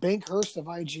Adam Bankhurst of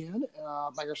IGN.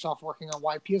 Microsoft working on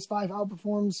why PS5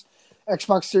 outperforms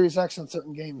Xbox Series X on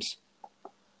certain games.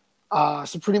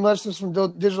 So pretty much this from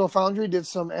Digital Foundry did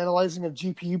some analyzing of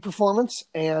GPU performance,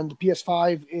 and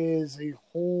PS5 is a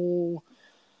whole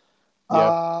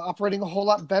operating a whole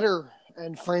lot better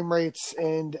in frame rates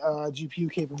and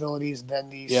GPU capabilities than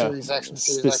the Series X and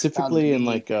Series X. Specifically in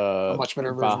like a much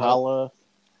better version. Valhalla,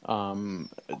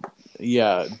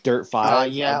 Dirt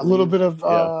 5. A little bit of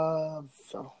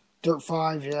Dirt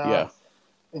 5,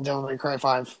 and Devil May Cry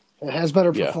 5. It has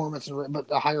better performance, but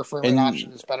the higher frame rate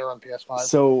option is better on PS5.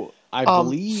 So I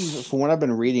believe, from what I've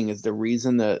been reading, is the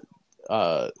reason that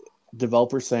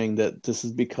developers saying that this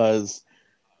is because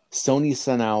Sony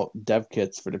sent out dev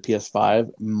kits for the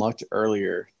PS5 much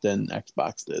earlier than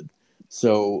Xbox did.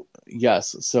 So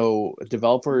yes,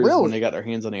 developers when they got their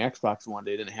hands on the Xbox One,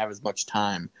 they didn't have as much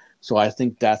time. So I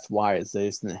think that's why they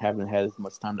just haven't had as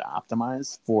much time to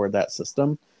optimize for that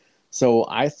system. So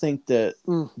I think that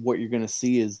what you're going to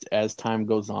see is as time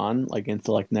goes on, like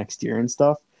into like next year and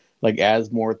stuff, like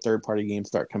as more third-party games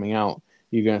start coming out,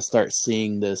 you're going to start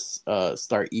seeing this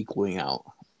start equaling out,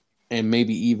 and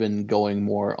maybe even going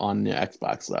more on the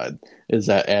Xbox side. Is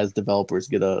that as developers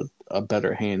get a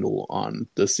better handle on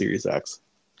the Series X?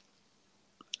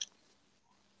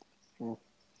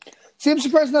 See, I'm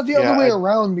surprised not the other way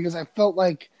around, because I felt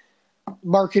like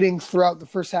marketing throughout the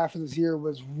first half of this year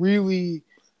was really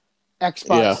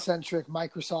Xbox-centric,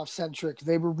 Microsoft-centric.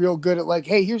 They were real good at like,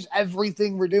 hey, here's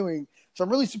everything we're doing. So I'm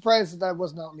really surprised that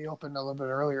wasn't out in the open a little bit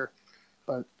earlier.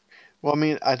 But well, I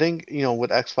mean, I think,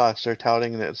 with Xbox, they're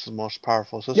touting that it's the most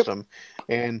powerful system.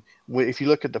 Yep. And if you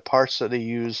look at the parts that they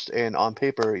used, and on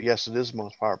paper, yes, it is the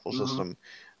most powerful system.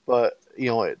 But,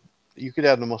 you could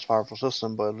have the most powerful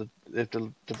system, but if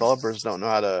the developers don't know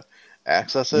how to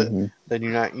access it, then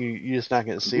you're just not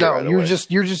going to see it right away.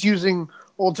 You're just using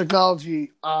old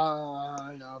technology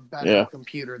on a better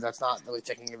computer that's not really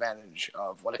taking advantage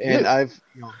of what it can do. And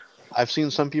I've seen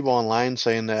some people online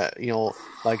saying that,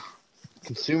 like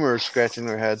consumers scratching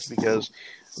their heads because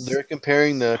they're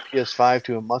comparing the PS5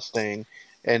 to a Mustang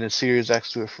and the Series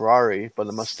X to a Ferrari, but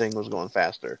the Mustang was going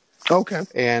faster. Okay.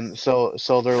 And so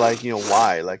they're like,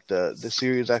 why? Like the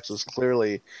Series X is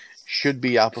clearly should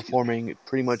be outperforming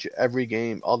pretty much every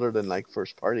game other than like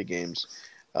first party games.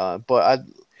 But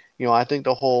I think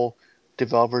the whole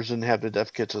developers didn't have the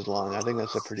dev kits as long. I think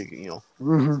that's a pretty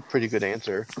pretty good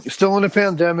answer. You're still in a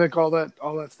pandemic, all that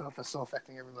stuff is still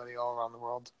affecting everybody all around the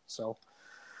world. So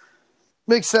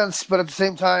makes sense, but at the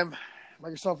same time,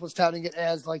 Microsoft was touting it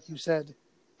as, like you said,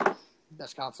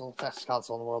 fastest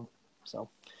console in the world. So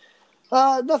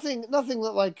nothing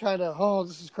that like kind of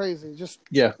this is crazy. Just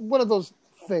one of those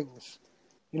things.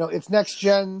 It's next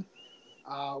gen.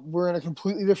 We're in a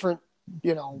completely different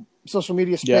social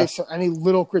media space. So any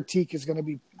little critique is going to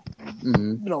be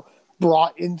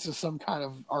brought into some kind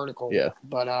of article.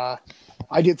 But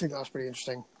I did think that was pretty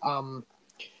interesting.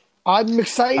 I'm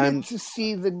excited to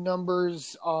see the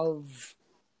numbers of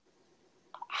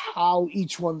how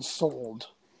each one sold.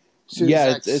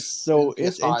 Series it's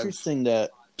interesting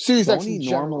that Series Sony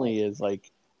normally is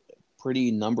like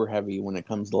pretty number heavy when it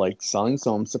comes to like selling,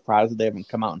 so I'm surprised that they haven't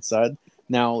come out and said.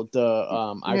 Now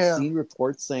I've seen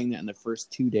reports saying that in the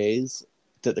first 2 days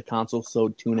that the console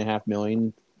sold 2.5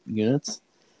 million units,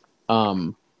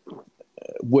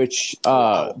 which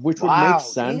would make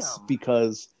sense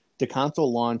because the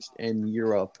console launched in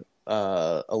Europe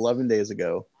 11 days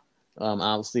ago,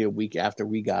 obviously a week after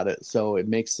we got it. So it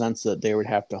makes sense that they would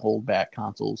have to hold back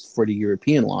consoles for the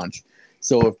European launch.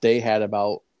 So if they had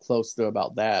about close to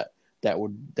about that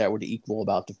would equal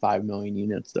about the 5 million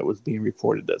units that was being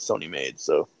reported that Sony made.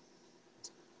 So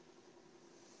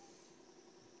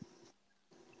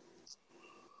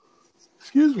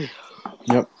excuse me.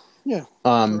 Yep. Yeah.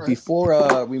 Right.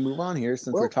 Before we move on here,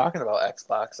 since we're talking about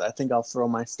Xbox, I think I'll throw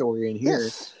my story in here.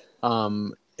 Yes.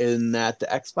 In that the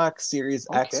Xbox Series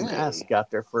X and S got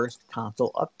their first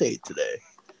console update today.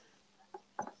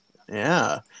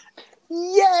 Yeah.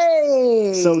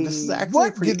 Yay! So this is actually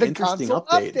a pretty interesting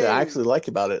update that I actually like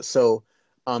about it. So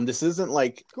this isn't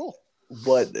like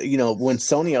what when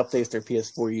Sony updates their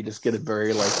PS4, you just get a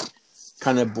very like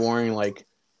kind of boring like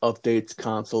updates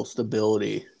console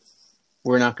stability.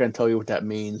 We're not going to tell you what that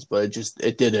means, but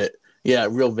it did it. Yeah,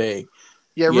 real vague.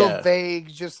 Yeah, real vague.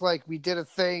 Just like we did a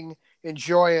thing.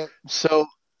 Enjoy it. So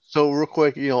real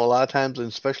quick, a lot of times, and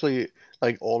especially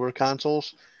like older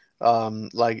consoles,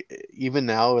 like even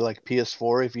now, like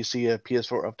PS4, if you see a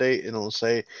PS4 update, it'll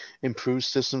say improved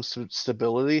system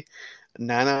stability.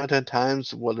 9 out of 10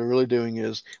 times, what they're really doing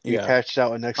is we patched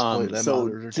out an exploit that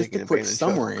modders are taking advantage of. Just a quick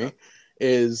summary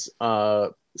is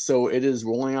so it is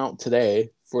rolling out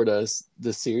today for the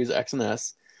Series X and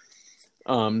S.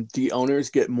 The owners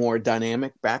get more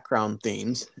dynamic background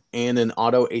themes and an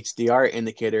auto HDR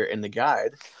indicator in the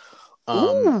guide.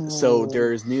 So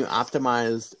there's new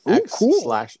optimized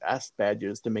X/S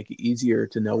badges to make it easier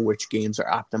to know which games are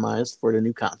optimized for the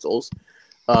new consoles.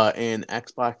 And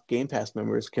Xbox Game Pass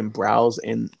members can browse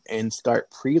and start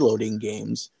preloading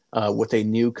games with a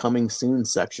new coming soon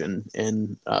section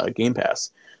in Game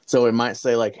Pass. So it might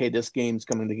say like, hey, this game's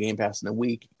coming to Game Pass in a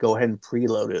week. Go ahead and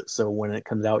preload it. So when it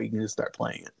comes out, you can just start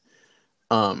playing it.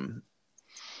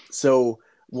 So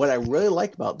what I really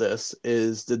like about this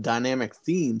is the dynamic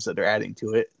themes that they're adding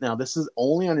to it. Now, this is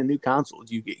only on the new consoles.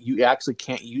 You actually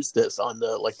can't use this on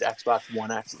the Xbox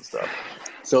One X and stuff.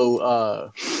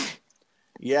 So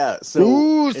yeah,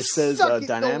 so it says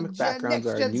dynamic backgrounds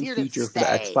are a new feature for the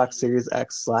Xbox Series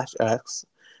X/X,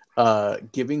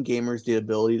 giving gamers the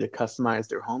ability to customize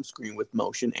their home screen with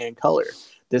motion and color.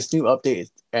 This new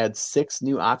update adds 6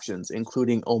 new options,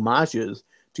 including homages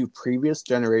to previous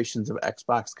generations of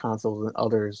Xbox consoles and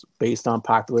others based on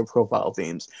popular profile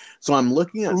themes. So I'm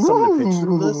looking at some of the pictures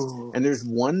of this, and there's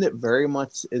one that very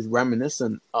much is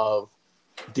reminiscent of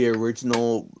the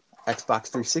original Xbox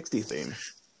 360 theme.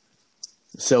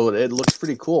 So it looks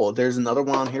pretty cool. There's another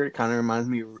one on here that kind of reminds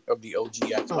me of the OG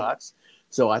Xbox.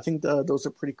 So I think those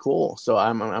are pretty cool. So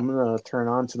I'm gonna turn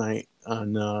on tonight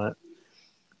and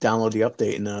download the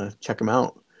update and check them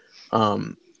out.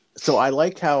 So I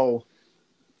like how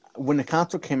when the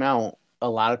console came out, a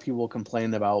lot of people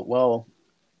complained about, well,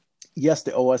 yes,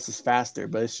 the OS is faster,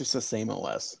 but it's just the same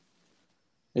OS.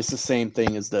 It's the same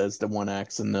thing as the One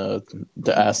X and the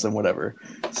S and whatever.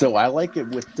 So I like it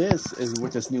with this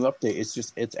new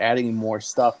update. It's adding more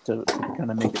stuff to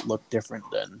kind of make it look different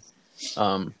than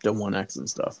the One X and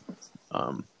stuff.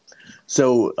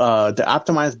 So the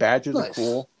optimized badges are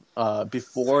cool.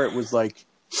 Before it was like,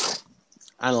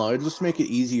 I don't know, it just make it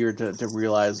easier to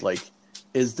realize like,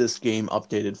 is this game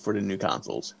updated for the new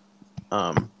consoles?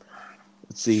 Let's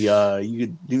see. You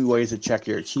could new ways to check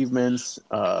your achievements.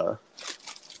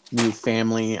 New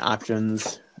family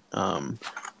options.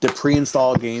 The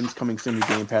pre-install games coming soon to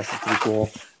Game Pass is pretty cool.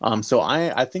 So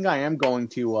I think I am going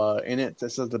to, and it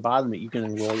says at the bottom that you can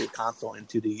enroll your console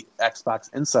into the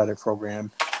Xbox Insider program,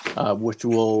 which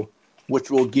will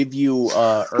give you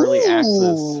early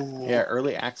access. Yeah,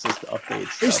 early access to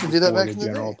updates before the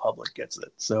general public gets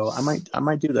it. So I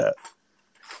might do that.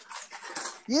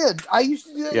 Yeah, I used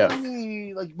to do that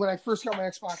when I first got my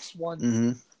Xbox One.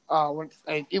 Mm-hmm.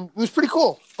 It was pretty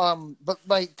cool. But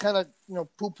like kind of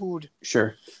poo-pooed.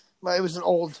 Sure. It was an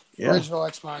old original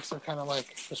Xbox. So kind of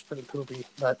like just pretty poopy.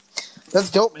 But that's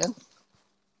dope, man.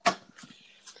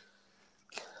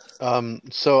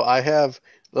 So I have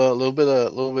a little bit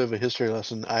of a history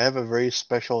lesson. I have a very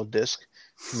special disc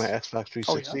for my Xbox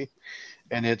 360,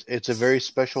 and it's a very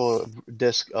special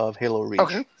disc of Halo Reach.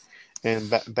 Okay. And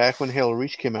back when Halo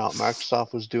Reach came out,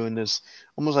 Microsoft was doing this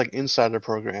almost like insider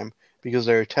program because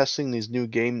they were testing these new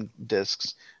game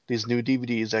discs, these new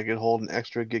DVDs that could hold an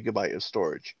extra gigabyte of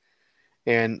storage,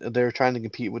 and they were trying to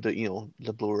compete with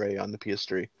the Blu-ray on the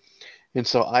PS3. And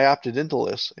so I opted into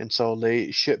this, and so they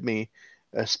shipped me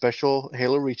a special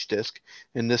Halo Reach disc,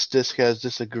 and this disc has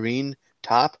just a green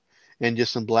top and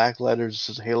just in black letters it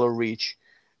says Halo Reach,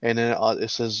 and then it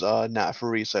says not for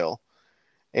resale.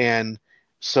 And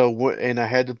so I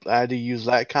had to use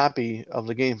that copy of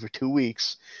the game for 2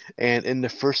 weeks, and in the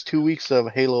first 2 weeks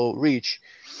of Halo Reach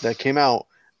that came out,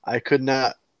 I could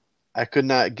not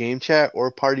game chat or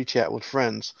party chat with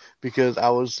friends because I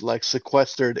was like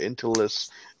sequestered into this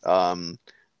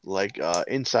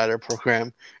insider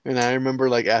program. And I remember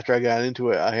like after I got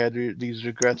into it, I had these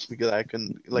regrets because I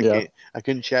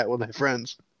couldn't chat with my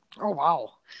friends. Oh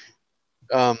wow.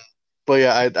 But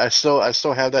yeah, I still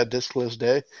have that disc to this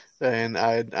day, and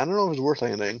I don't know if it's worth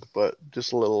anything, but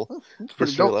just a little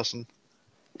history lesson.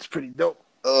 It's pretty dope.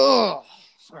 Oh,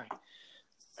 sorry,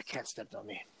 my cat stepped on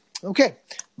me. Okay,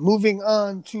 moving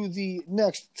on to the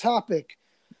next topic.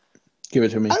 Give it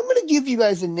to me. I'm going to give you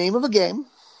guys the name of a game.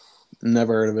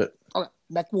 Never heard of it. Okay,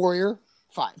 Mech Warrior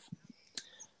 5.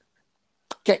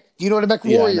 Okay, do you know what a Mech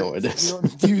Warrior is? I know what it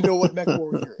is. Do you know what Mech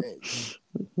Warrior is?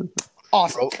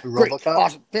 Awesome. Great.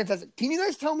 Awesome. Fantastic. Can you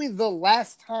guys tell me the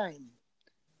last time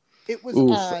it was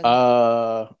on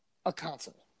a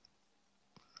console?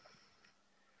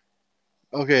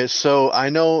 Okay, so I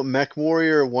know Mech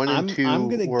Warrior 1 and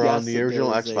 2 were on the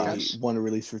original Xbox. One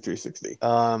released for 360.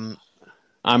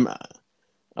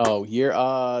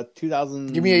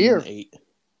 2008. Give me a year.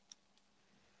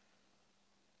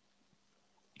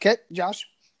 Okay, Josh.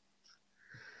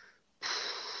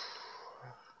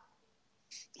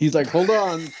 He's like, hold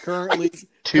on. Currently,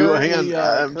 Hang on.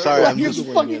 I'm sorry. Like I'm he's just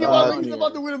fucking Googling it. he's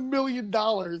about to win $1 million.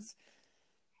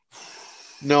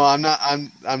 no. I'm not.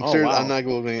 I'm Oh, serious. wow. I'm not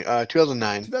googling.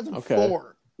 2009.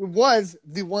 2004 was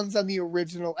the ones on the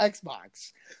original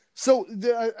Xbox. So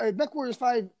the Mech Warriors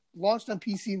 5 launched on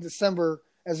PC in December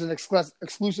as an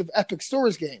exclusive Epic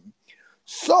Stores game.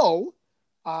 So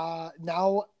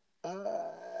now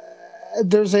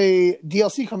there's a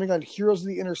DLC coming on Heroes of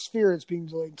the Inner Sphere. It's being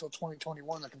delayed until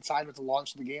 2021 to coincide with the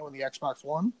launch of the game on the Xbox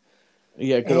One.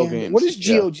 Yeah, good old games. What is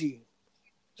GOG? Is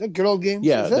that Good Old Games?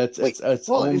 Yeah, it's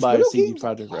owned by CD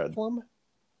Projekt Red.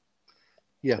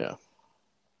 Yeah.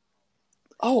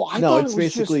 Oh, I No, thought it's it was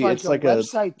basically just like a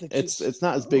website that it's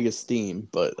not as big as Steam,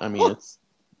 but I mean it's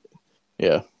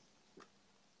yeah.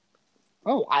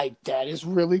 Oh, that is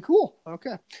really cool.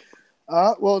 Okay.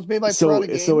 Well, it's made by So Piranha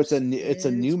Games. so it's a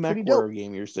new MechWarrior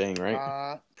game you're saying,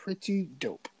 right? Pretty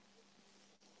dope.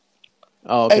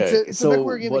 Oh, okay. It's a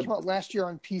MechWarrior game that came out last year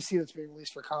on PC that's being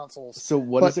released for consoles. So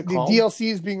what is it called? The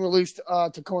DLC is being released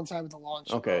to coincide with the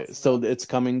launch. Okay, so it's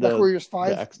coming to MechWarriors 5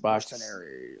 the Xbox.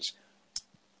 Mercenaries.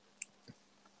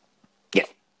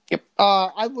 Yep.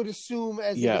 I would assume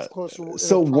as it gets closer.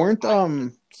 So weren't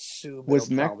was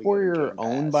MechWarrior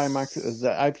owned by Microsoft? Is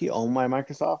the IP owned by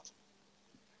Microsoft,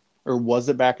 or was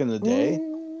it back in the day? I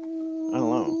don't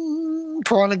know.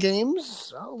 Piranha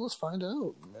Games. Oh, let's find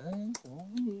out.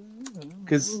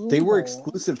 Because they were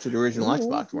exclusive to the original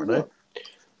Xbox, weren't they?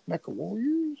 Mecha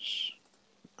Warriors.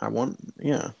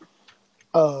 Yeah.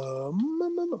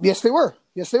 Yes, they were.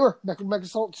 Mecha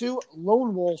Assault 2,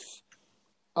 Lone Wolf,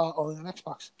 on an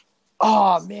Xbox.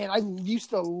 Oh man, I used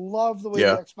to love the way the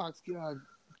Xbox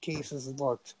cases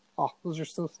looked. Oh, those are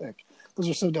so thick. Those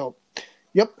are so dope.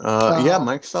 Yep.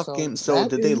 Microsoft games. So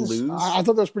did they lose? I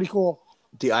thought that was pretty cool.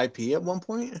 The IP at one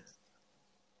point?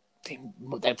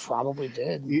 They probably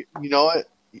did. You know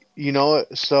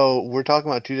what? So we're talking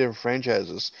about two different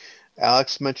franchises.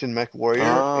 Alex mentioned Mech Warrior,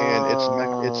 and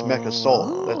it's Mech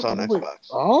Assault that's on Xbox.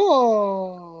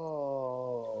 Oh,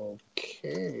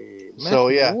 okay. So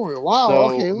yeah. Warrior. Wow. So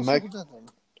okay. Let's look at that then.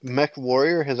 Mech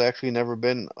Warrior has actually never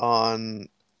been on.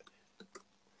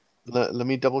 Let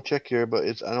me double check here, but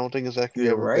I don't think it's actually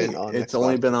ever been on. It's Xbox.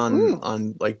 only been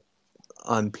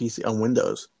on PC on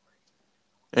Windows,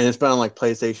 and it's been on like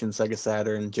PlayStation, Sega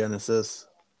Saturn, Genesis.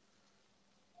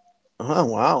 Oh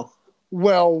wow!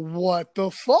 Well, what the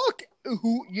fuck?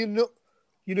 Who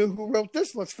who wrote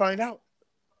this? Let's find out.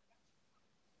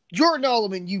 Jordan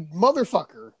Alleman, you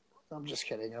motherfucker! I'm just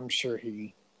kidding. I'm sure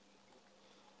he.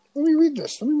 Let me read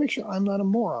this. Let me make sure I'm not a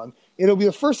moron. It'll be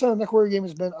the first time a MechWarrior game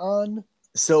has been on.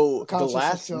 So the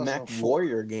last Mech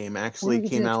Warrior game actually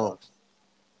came out.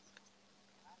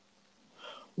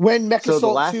 When Mech So the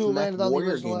Assault last 2 Mech landed on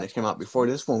Warrior the game that came out before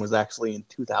this one was actually in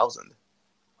 2000.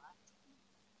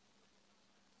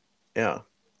 Yeah.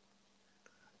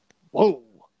 Whoa.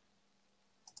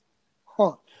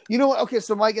 Huh. You know what? Okay,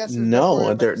 so my guess is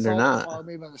no, they're not. Are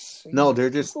made by the same no, they're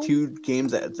just two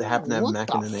games that happen to have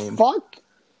Mech in the name. Fuck?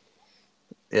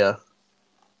 Yeah.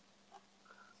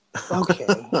 Okay.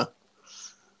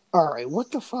 All right,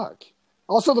 what the fuck?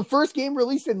 Also, the first game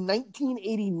released in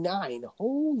 1989.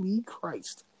 Holy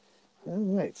Christ. All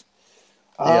right.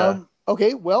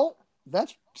 Okay, well,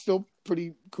 that's still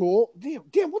pretty cool.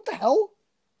 Damn, what the hell?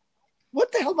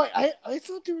 What the hell? I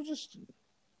thought they were just...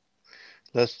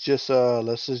 That's just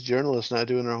journalists not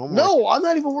doing their homework. No, I'm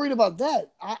not even worried about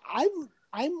that.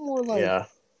 I'm more like... Yeah.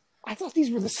 I thought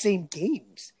these were the same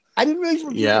games. I didn't realize they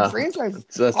were different franchises.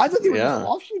 I thought they were just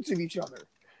offshoots of each other.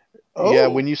 Oh. Yeah,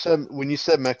 when you said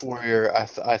Mech Warrior,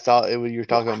 I thought you were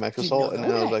talking about Mech Assault, and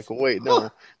then I was like, wait, no,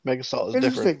 Mech Assault is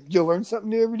different. You learn something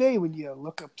new every day when you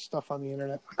look up stuff on the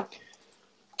internet.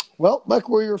 Well, Mech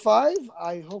Warrior 5,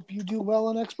 I hope you do well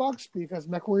on Xbox because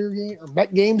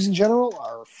Mech games in general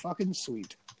are fucking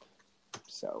sweet.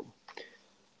 So,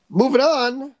 moving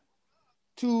on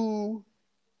to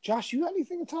Josh, you got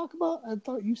anything to talk about? I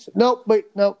thought you said no.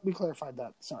 We clarified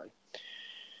that. Sorry.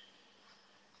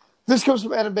 This comes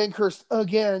from Adam Bankhurst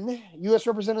again. U.S.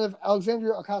 Representative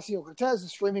Alexandria Ocasio-Cortez is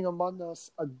streaming Among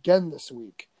Us again this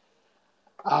week.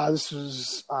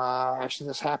 This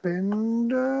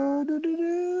happened.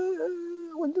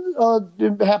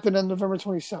 It happened on November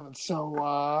 27th. So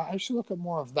I should look at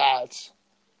more of that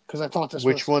because I thought this.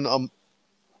 Which one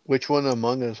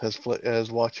Among Us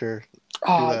has watched her do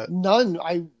that? None.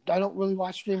 I don't really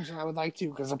watch streams, and I would like to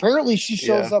because apparently she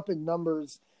shows up in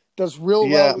numbers. Does real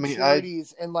well with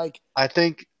charities and like. I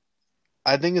think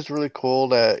it's really cool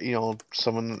that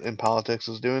someone in politics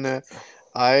is doing that.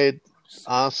 I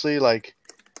honestly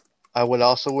I would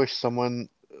also wish someone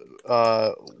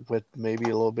with maybe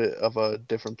a little bit of a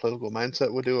different political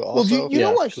mindset would do it Well, also. you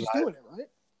know Yeah. why she's doing it, right?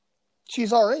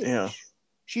 She's our age. Yeah.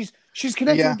 She's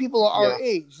connecting Yeah. with people our Yeah.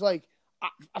 age. Like,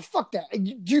 I fuck that.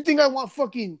 Do you think I want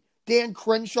fucking Dan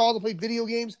Crenshaw to play video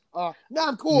games? Nah,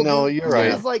 I'm cool, No, dude. you're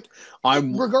right. It's like,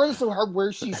 I'm regardless of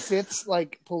where she sits,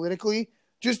 like politically,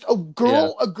 just a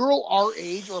girl our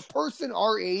age or a person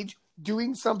our age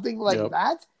doing something like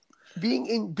that, being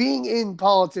in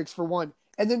politics for one,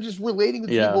 and then just relating with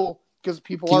people because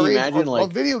people Can our you age imagine, like,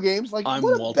 love video games. Like, I'm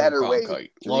what a Walter better way Cronkite to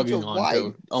reach a logging on wide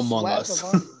to Among swath Us. of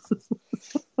audiences.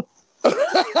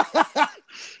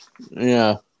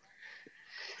 Yeah.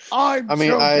 I'm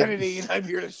Joe I- Kennedy, and I'm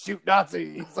here to shoot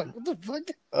Nazis. It's like, what the fuck?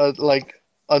 Like,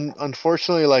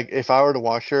 unfortunately, like if I were to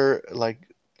watch her, like,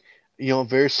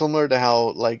 very similar to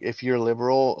how, like, if you're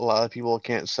liberal, a lot of people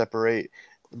can't separate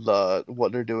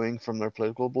what they're doing from their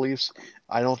political beliefs.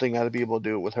 I don't think I'd be able to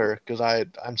do it with her because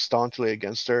I'm staunchly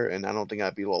against her, and I don't think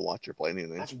I'd be able to watch her play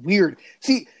anything. That's weird.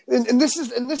 See, and this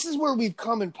is where we've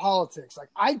come in politics. Like,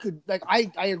 I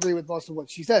agree with most of what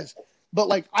she says, but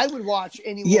like I would watch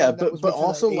anyone. Yeah, that was but within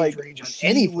also, that age like, range on she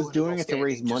any was political doing it to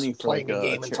raise standing, money just for like playing a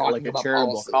game and talking about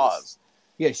charitable policies. cause.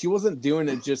 Yeah, she wasn't doing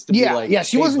it just to be like, yeah.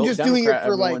 She hey, wasn't vote just Democrat, doing it for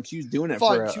everyone. like She was doing it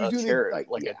fun. for She was doing charity,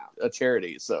 it a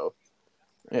charity. So,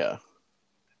 yeah.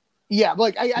 Yeah,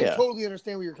 but like I totally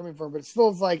understand where you're coming from, but it still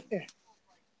is like,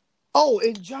 Oh,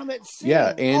 and Jamet Singh.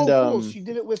 Yeah, and cool. She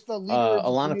did it with the leader of the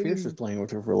Alana Canadian, Pierce was playing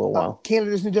with her for a little while.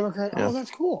 Canada's New Democrat. Yeah. Oh,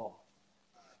 that's cool.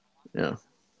 Yeah.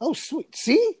 Oh, sweet.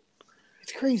 See,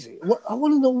 it's crazy. What I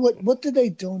want to know what did they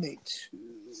donate to?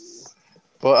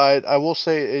 But I will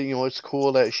say, it's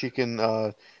cool that she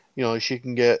can, she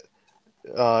can get,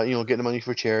 get the money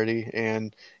for charity,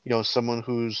 and someone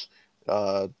who's,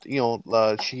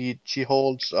 she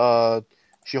holds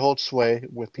sway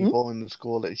with people, and it's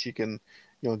cool that she can,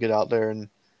 get out there and,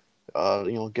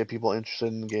 get people interested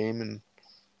in the game. And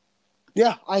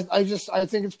yeah, I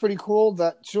think it's pretty cool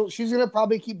that she's gonna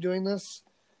probably keep doing this,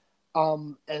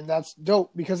 and that's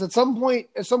dope because at some point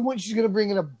she's gonna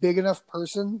bring in a big enough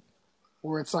person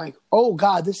where it's like, oh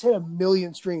god, this hit 1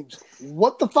 million streams.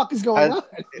 What the fuck is going on?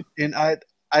 And I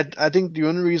think the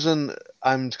only reason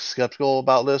I'm skeptical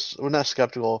about this, well, not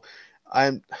skeptical,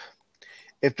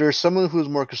 if there's someone who's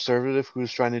more conservative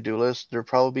who's trying to do this, there'll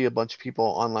probably be a bunch of people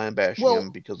online bashing him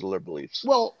because of their beliefs.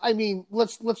 Well, I mean,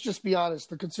 let's just be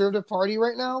honest. The Conservative Party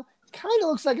right now kind of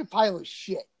looks like a pile of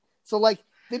shit. So, like,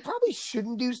 they probably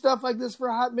shouldn't do stuff like this for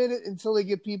a hot minute until they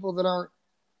get people that aren't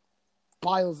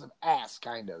piles of ass,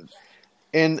 kind of.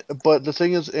 But the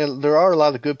thing is, there are a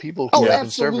lot of good people who are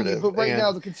absolutely. conservative. But right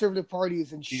now, the Conservative Party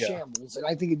is in shambles, and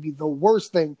I think it'd be the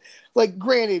worst thing. Like,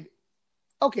 granted,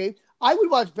 okay, I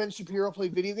would watch Ben Shapiro play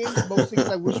video games, mostly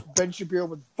because I wish Ben Shapiro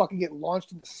would fucking get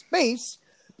launched into space.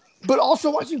 But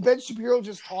also watching Ben Shapiro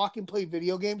just talk and play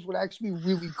video games would actually be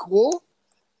really cool,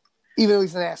 even though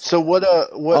he's an asshole. So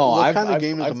what kind of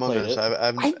game is Among Us?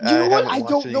 I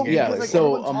don't know. Yeah, like,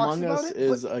 so Among Us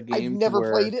is a game. I've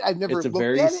never played it. I've never It's a looked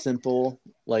very at it. simple,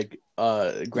 like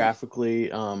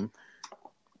graphically, and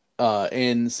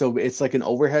so it's like an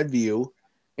overhead view.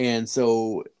 And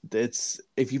so it's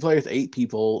if you play with 8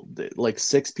 people, like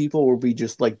 6 people will be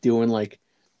just like doing like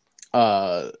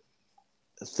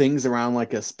things around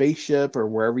like a spaceship or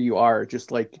wherever you are,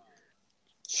 just like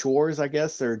chores, I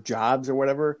guess, or jobs or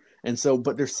whatever. And so,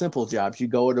 but they're simple jobs. You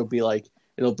go, it'll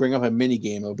bring up a mini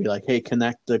game. It'll be like, hey,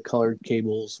 connect the colored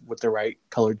cables with the right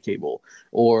colored cable,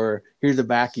 or here's a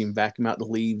vacuum out the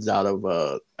leaves out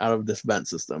of this vent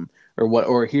system,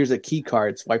 or here's a key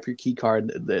card, swipe your key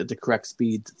card the correct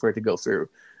speed for it to go through.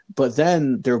 But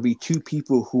then there'll be 2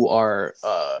 people who are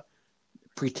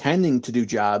pretending to do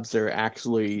jobs. They're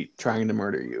actually trying to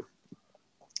murder you,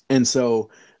 and so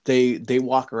they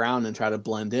walk around and try to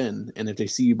blend in. And if they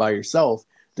see you by yourself,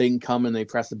 they can come and they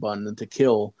press a button to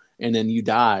kill, and then you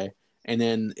die. And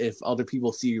then if other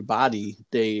people see your body,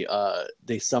 they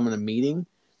summon a meeting,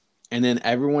 and then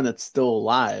everyone that's still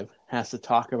alive has to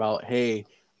talk about, hey,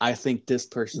 I think this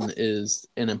person is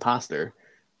an imposter.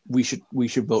 We should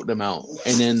vote them out.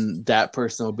 And then that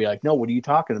person will be like, no, what are you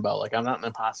talking about? Like, I'm not an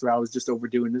imposter. I was just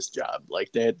overdoing this job.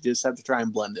 Like, they just have to try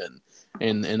and blend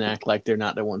in and act like they're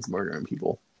not the ones murdering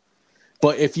people.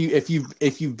 But if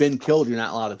you've been killed, you're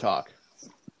not allowed to talk.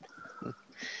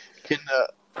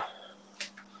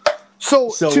 So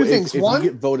 2 things. If One,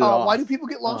 you get voted off, why do people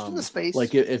get launched into space?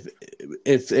 Like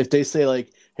if they say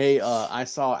like, hey, I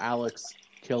saw Alex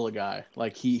kill a guy,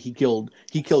 like he killed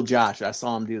Josh, I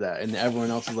saw him do that, and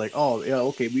everyone else is like, oh yeah,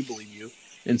 okay, we believe you,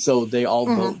 and so they all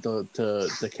vote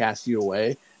to cast you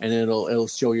away, and it'll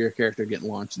show your character getting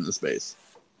launched into space.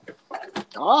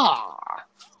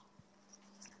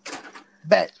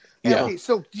 Bet. Yeah. Okay,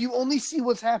 so do you only see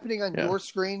what's happening on Yeah. your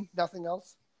screen, nothing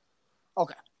else?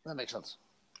 Okay, that makes sense.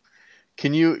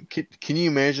 Can you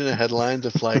imagine the headlines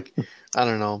if like I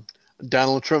don't know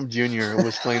Donald Trump Jr.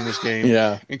 was playing this game?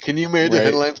 Yeah. And can you imagine the Right.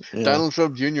 headlines? Yeah. Donald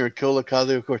Trump Jr. killed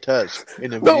Ocasio-Cortez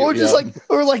in a No, video. or just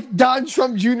Yeah. like Don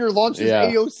Trump Jr. launches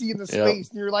Yeah. AOC into Yeah. space,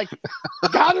 and you're like,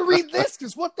 gotta read this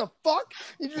because what the fuck?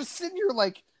 You're just sitting here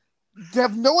like, you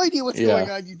have no idea what's Yeah.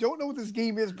 going on. You don't know what this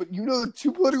game is, but you know the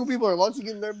two political people are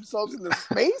launching themselves into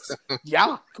space.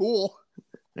 Yeah, cool.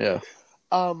 Yeah.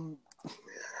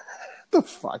 The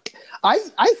fuck? I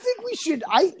think we should.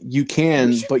 You can,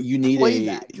 we should but you need play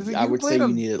that because I would say you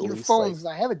need at your least phones.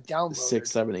 like I have it downloaded.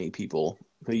 6, 7, 8 people.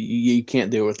 You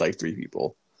can't do it with like 3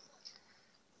 people.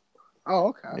 Oh,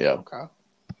 okay. Yeah. Okay.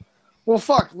 Well,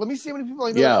 fuck. Let me see how many people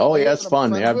I know. Yeah. that Oh, play yeah. it It's that I'm fun.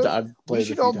 friends Yeah, with. I've We played it a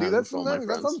should few all do times that with all my sometimes.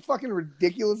 That friends. sounds fucking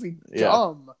ridiculously Yeah.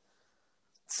 dumb.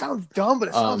 It sounds dumb, but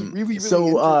it sounds really, really So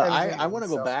entertaining. I want to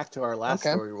go back to our last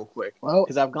story real quick Well,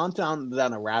 because I've gone down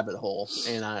a rabbit hole,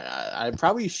 and I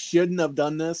probably shouldn't have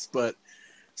done this, but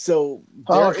so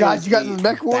oh there god, is you got a the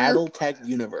Mech Warrior. BattleTech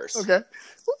universe. Okay.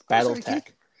 BattleTech.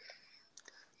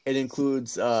 It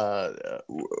includes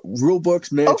rule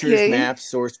books, miniatures, Okay. maps,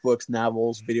 source books,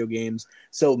 novels, video games.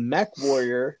 So Mech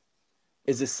Warrior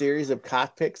is a series of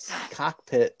cockpit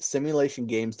simulation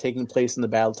games taking place in the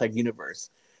BattleTech universe.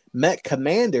 Mech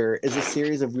Commander is a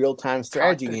series of real-time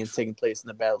strategy games taking place in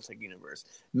the BattleTech universe.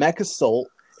 Mech Assault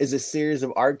is a series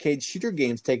of arcade shooter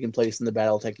games taking place in the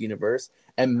BattleTech universe.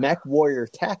 And Mech Warrior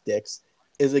Tactics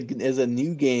is a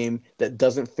new game that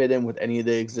doesn't fit in with any of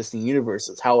the existing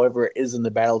universes. However, it is in the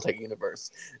BattleTech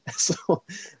universe.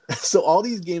 So all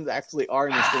these games actually are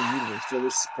in the same universe. They're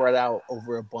just spread out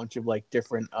over a bunch of like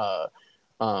different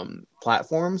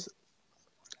platforms.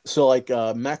 So like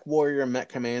Mech Warrior, Mech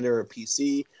Commander are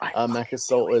PC, Mech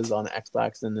Assault is on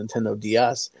Xbox and Nintendo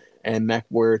DS, and Mech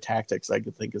Warrior Tactics I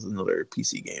think is another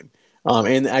PC game.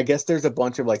 And I guess there's a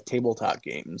bunch of like tabletop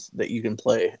games that you can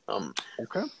play.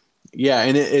 Okay. Yeah,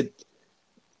 and it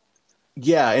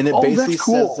basically that's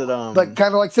cool. says that like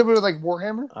kind of like similar to like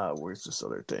Warhammer. Where's this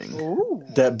other thing? Ooh.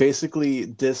 That basically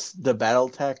the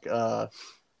BattleTech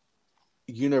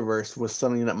universe was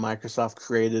something that Microsoft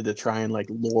created to try and like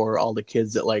lure all the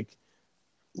kids that like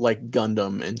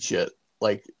Gundam and shit,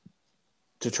 like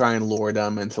to try and lure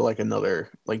them into like another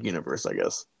like universe, I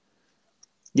guess.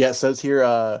 Yeah, it says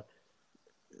here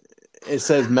it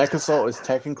says Mech Assault is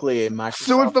technically a Microsoft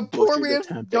So it's the poor butchered man's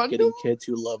attempt at getting Gundam? kids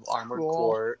who love Armored Cool.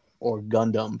 Core or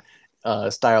Gundam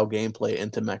style gameplay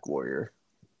into Mech Warrior.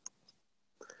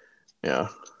 Yeah.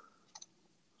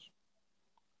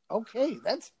 Okay,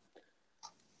 that's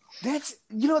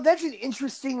an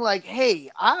interesting like.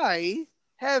 Hey, hey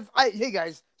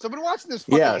guys. So I've been watching this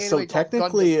fucking anime So called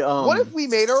technically, Gundam. What if we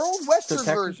made our own Western so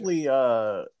technically,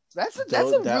 version? That's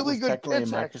a really good technically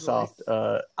pitch, a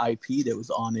Microsoft IP that was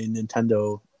on a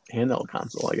Nintendo handheld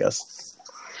console, I guess.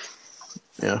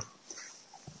 Yeah.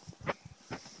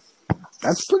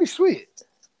 That's pretty sweet.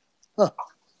 Huh.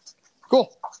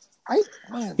 Cool.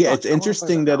 It's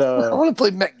interesting that I want to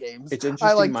play mech games. It's interesting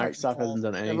I like Microsoft Titanfall. hasn't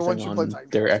done Everyone anything should play on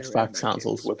Titanfall. their They Xbox have mech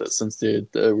consoles games. with it since the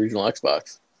original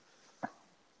Xbox.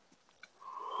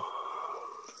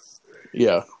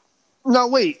 Yeah. No,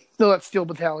 wait. No, that's Steel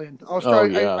Battalion. I was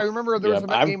trying. I remember there was a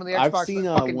mech game on the Xbox. I've seen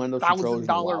fucking Windows controllers in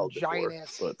a while $1,000 giant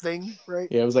ass before, thing, right?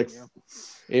 Yeah, it was like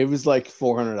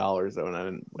 $400 though, and I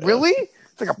didn't. Really?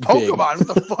 It's like a Pokemon.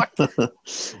 What the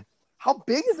fuck? How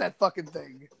big is that fucking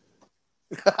thing?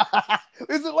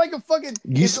 Is it like a fucking?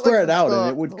 You spread like out, and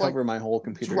it would cover my whole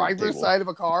computer driver's table. side of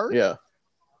a car. Yeah.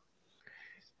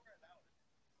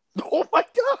 Oh my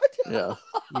god. Yeah.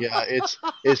 Yeah,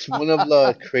 it's one of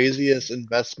the craziest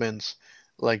investments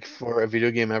like for a video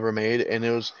game ever made, and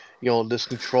it was this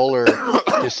controller,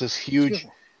 just this huge,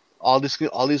 all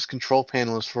these control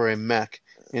panels for a mech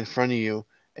in front of you,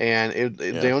 and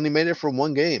they only made it for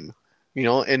one game,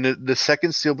 and the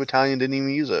second Steel Battalion didn't even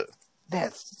use it.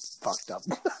 That's fucked up.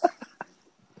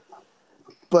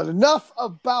 But enough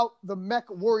about the Mech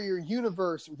Warrior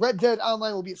universe. Red Dead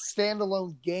Online will be a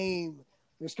standalone game.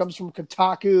 This comes from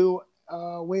Kotaku,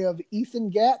 way of Ethan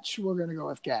Gatch. We're going to go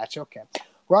with Gatch. Okay.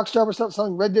 Rockstar will start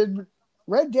selling Red Dead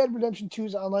Redemption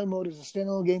 2's online mode as a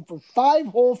standalone game for $5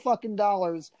 whole fucking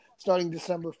dollars starting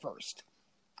December 1st.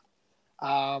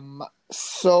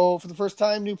 So for the first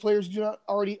time, new players who do not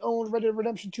already own Red Dead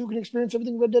Redemption 2 can experience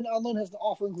everything Red Dead Online has to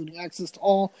offer, including access to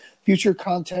all future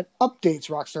content updates.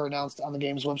 Rockstar announced on the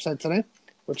game's website today,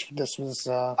 which this was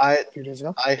a few days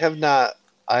ago. I have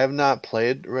not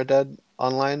played Red Dead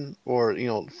Online or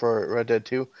for Red Dead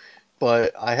 2,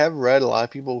 but I have read a lot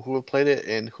of people who have played it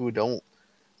and who don't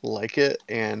like it,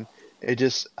 and it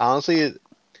just honestly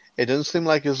it doesn't seem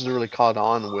like this is really caught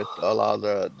on with a lot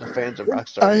of the fans of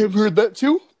Rockstar I have games. heard that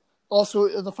too.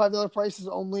 Also, the $5 price is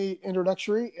only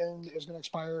introductory and is going to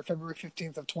expire February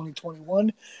 15th of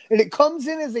 2021. And it comes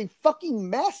in as a fucking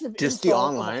massive Just the install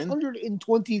of online?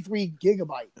 123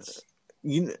 gigabytes.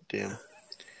 Damn.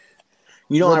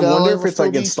 I Red Dead wonder Online if will it's still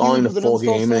like be installing huge the with an full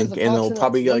install game size and it'll approximate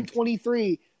probably like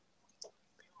 123.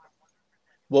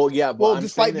 well, yeah, but Well, I'm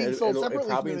despite saying being that sold it separately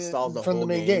probably installs the from the whole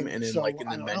main game, game. and then So, like in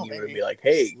I the don't know, menu it'll maybe. be like,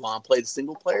 "Hey, you want to play the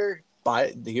single player? Buy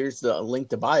it. Here's the link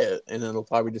to buy it," and then it'll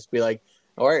probably just be like,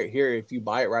 "All right, here. If you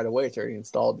buy it right away, it's already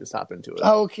installed. Just hop into it."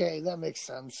 Okay, that makes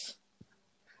sense.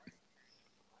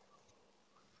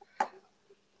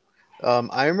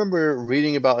 I remember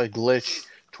reading about a glitch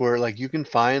to where like you can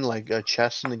find like a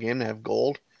chest in the game that have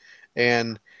gold,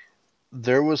 and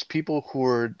there was people who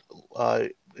were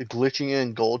glitching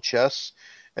in gold chests,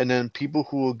 and then people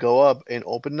who would go up and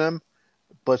open them.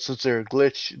 But since they're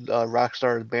glitch,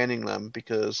 Rockstar is banning them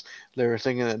because they were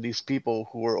thinking that these people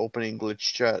who were opening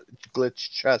glitch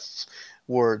chests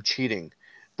were cheating.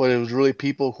 But it was really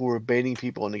people who were baiting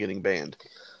people into getting banned.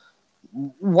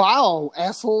 Wow,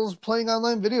 assholes playing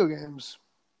online video games.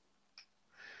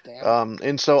 Damn.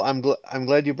 And so I'm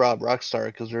glad you brought up Rockstar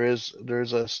because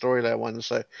there's a story that I wanted to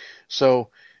say. So,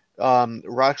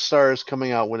 Rockstar is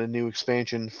coming out with a new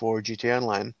expansion for GTA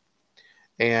Online,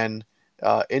 and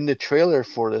in the trailer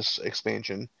for this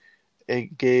expansion,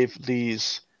 it gave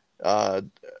these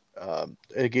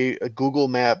it gave a Google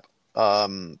Map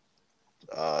why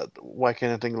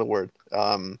can't I think of the word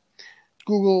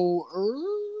Google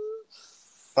Earth?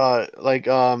 like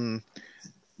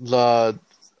the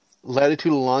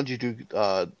latitude and longitude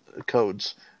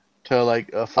codes to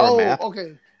like for a map.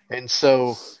 Okay. And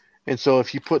so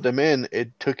if you put them in,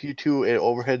 it took you to an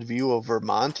overhead view of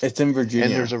Vermont, It's in Virginia.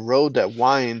 and there's a road that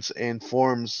winds and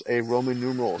forms a Roman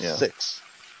numeral 6.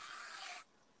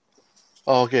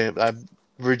 Oh, okay,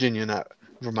 Virginia, not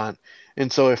Vermont.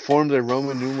 And so it formed a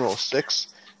Roman numeral 6,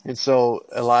 and so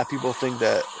a lot of people think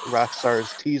that Rockstar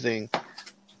is teasing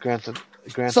Grand Theft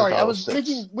Sorry, I Auto was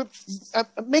 6.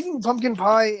 making pumpkin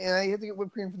pie, and I had to get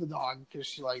whipped cream for the dog because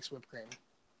she likes whipped cream.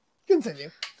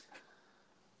 Continue.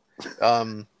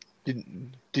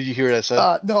 Did you hear what I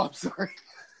said? No, I'm sorry.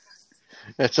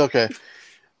 It's okay.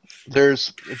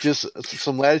 There's just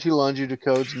some latitude longitude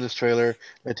codes in this trailer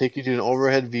that take you to an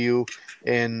overhead view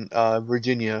in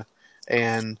Virginia,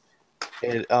 and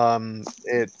it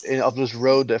of this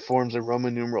road that forms a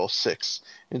Roman numeral 6.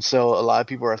 And so a lot of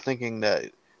people are thinking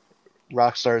that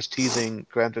Rockstar is teasing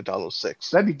Grand Theft Auto 6.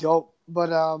 That'd be dope.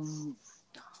 But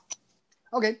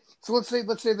okay. So let's say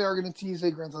they are going to tease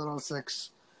a Grand Theft Auto 6.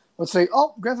 Let's say,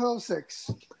 Grand Theft Auto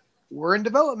 6, we're in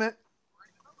development.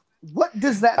 What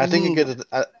does that mean?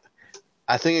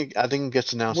 I think it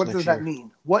gets announced what next does year. That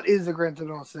mean? What is a Grand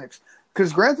Theft Auto 6?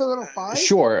 Because Grand Theft Auto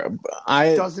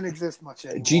 5 doesn't exist much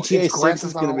anymore. GTA 6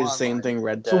 is going to be the same thing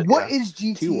Red Dead. So what is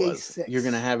GTA 6? You're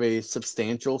going to have a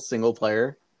substantial single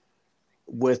player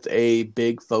with a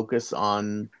big focus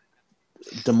on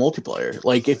the multiplayer.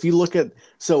 Like if you look at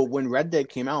when Red Dead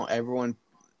came out, everyone.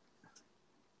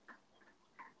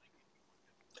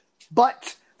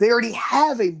 But they already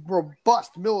have a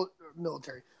robust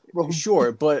military.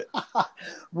 Sure, but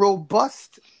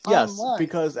robust. Yes, online.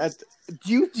 Because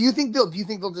do you think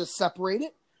they'll just separate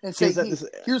it and say,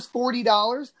 here's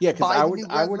 $40? Yeah, because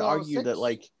I would argue 6? That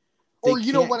like, or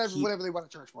whatever they want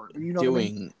to charge for it. You know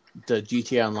doing the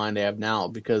GTA Online they have now,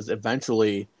 because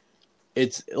eventually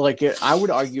it's like I would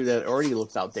argue that it already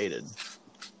looks outdated.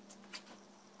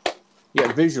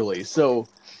 Yeah, visually. So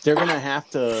they're gonna have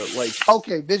to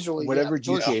visually whatever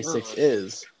GTA 6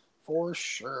 is for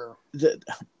sure.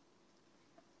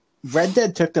 Red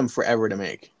Dead took them forever to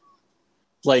make.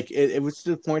 Like it was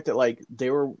to the point that they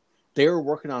were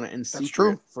working on it in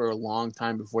secret for a long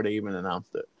time before they even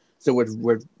announced it. So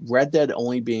with Red Dead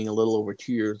only being a little over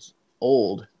 2 years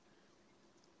old,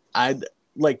 I'd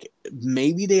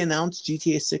maybe they announced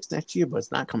GTA 6 next year, but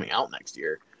it's not coming out next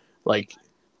year.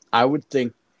 I would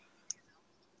think.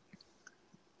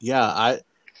 Yeah,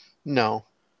 No.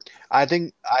 I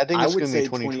think it's going to be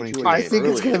 2022. I think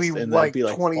it's going to be like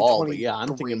 2020. Fall, but yeah,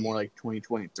 I'm thinking more like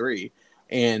 2023,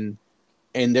 and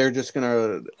they're just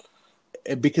going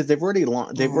to, because they've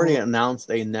already announced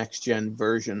a next gen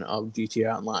version of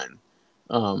GTA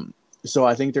Online. So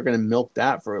I think they're going to milk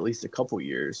that for at least a couple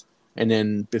years, and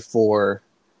then before.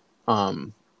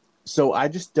 So I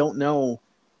just don't know.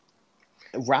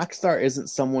 Rockstar isn't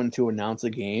someone to announce a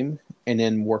game and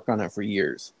then work on it for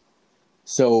years.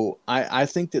 So I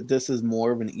think that this is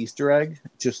more of an Easter egg,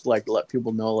 just let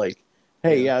people know,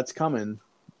 hey, yeah, it's coming.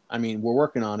 I mean, we're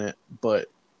working on it, but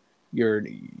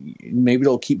maybe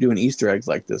they'll keep doing Easter eggs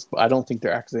like this, but I don't think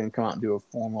they're actually going to come out and do a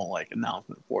formal like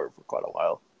announcement for it for quite a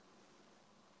while.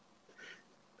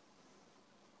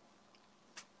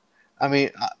 I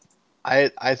mean,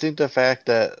 I think the fact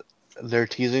that they're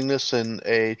teasing this in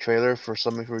a trailer for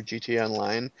something for GTA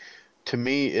Online, to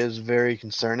me, is very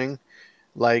concerning.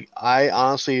 Like, I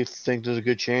honestly think there's a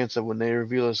good chance that when they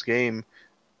reveal this game,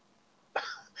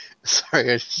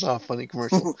 sorry, I just saw a funny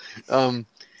commercial.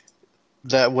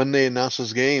 That when they announce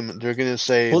this game, they're gonna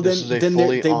say Well, this is a then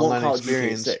fully they won't online call it GTA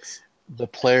experience. 6. The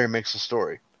player makes a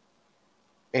story,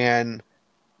 and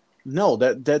No,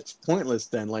 that's pointless.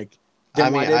 Then like, I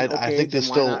then why mean, didn't I think they then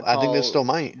why still, not I think they call still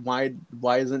might.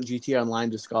 why isn't GTA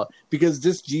Online just called? Because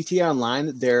this GTA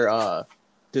Online, they're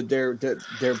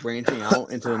branching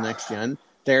out into the next gen.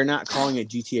 They're not calling it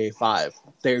GTA 5.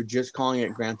 They're just calling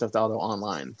it Grand Theft Auto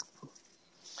Online.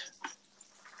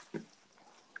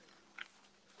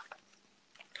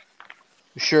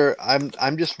 Sure,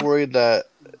 I'm just worried that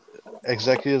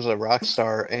executives at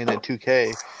Rockstar and at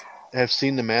 2K have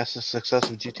seen the massive success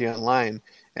of GTA Online,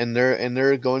 and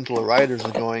they're going to the writers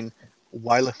and going,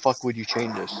 "Why the fuck would you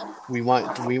change this? We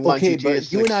want Okay, GTA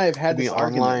but you and I 6 have to had be this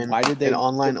argument. online, an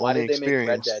online Why only did they make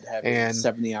Red experience, Dead have a and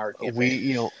 70-hour we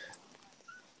campaign?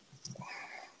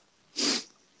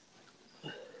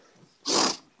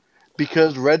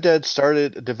 because Red Dead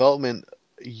started development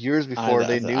years before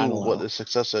they I knew don't what know. the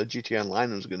success of GTA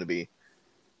Online was going to be,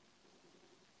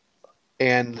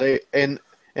 and they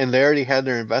already had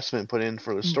their investment put in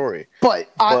for the story. But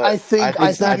I think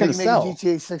It's not if gonna you make a sell.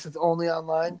 GTA 6 that's only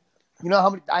online, you know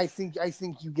how many? I think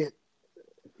you get.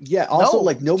 Yeah. Also, No.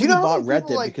 like Do you nobody know how bought many Red people,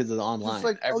 Dead like, because of the online. just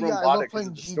like, oh Everyone yeah, I bought love it because playing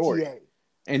of the story. GTA.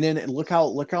 And then look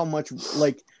how much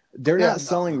like they're Yeah, not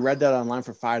selling Red Dead Online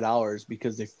for $5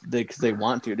 because they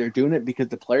want to. They're doing it because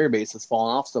the player base has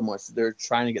fallen off so much. They're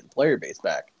trying to get the player base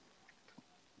back.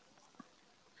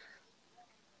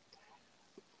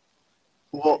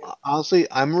 Well, honestly,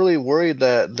 I'm really worried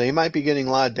that they might be getting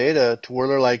a lot of data to where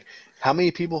they're like, how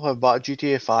many people have bought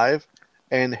GTA 5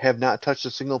 and have not touched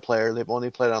a single player? They've only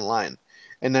played online.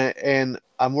 And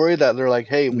I'm worried that they're like,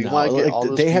 hey, we No, want to get like all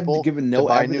those they have people given to no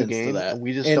buy a new evidence to game, that. and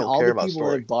we just And don't all care the about people that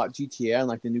story. have bought GTA on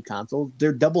like the new consoles,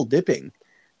 they're double dipping.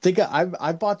 Think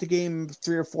I've bought the game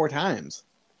 3 or 4 times.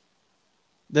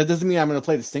 That doesn't mean I'm going to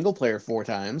play the single player 4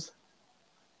 times.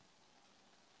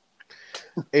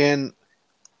 And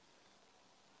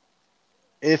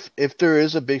if there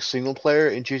is a big single player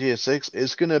in GTA 6,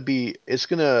 it's gonna be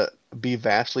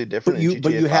vastly different in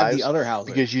But GTA you have the 5's other Hauser.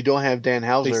 because you don't have Dan They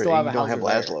Houser still and have you a don't have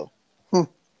Hauser there. Laszlo.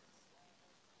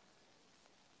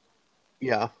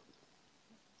 Yeah.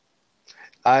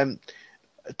 I'm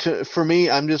for me,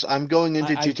 I'm going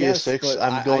into I GTA guess, 6. but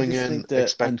I'm I going just in think that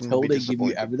expecting to until be they give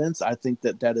you disappointed. evidence, I think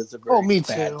that is a Oh, very me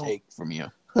bad too. take from you.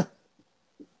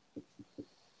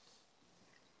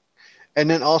 And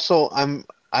then also, I'm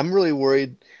really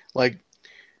worried. Like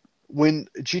when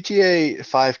GTA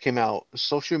 5 came out,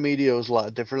 social media was a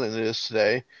lot different than it is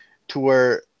today. To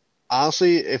where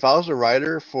honestly, if I was a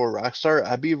writer for Rockstar,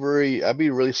 I'd be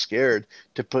really scared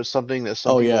to put something that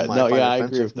some Oh people yeah, might no, find yeah, I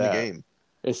agree offensive with in the that. game.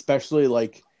 Especially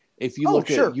like if you Oh, look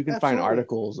at, sure, you can find absolutely.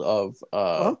 articles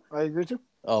I agree too.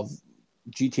 of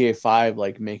GTA 5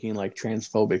 like making like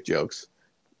transphobic jokes.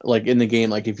 Like in the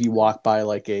game, like if you walk by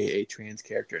like a trans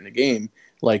character in the game,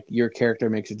 like your character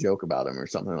makes a joke about him or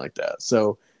something like that.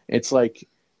 So it's like,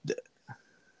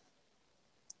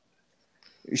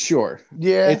 sure,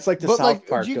 Yeah, it's like the but like South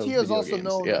Park of GTA is video also games.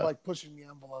 known of Yeah. like pushing the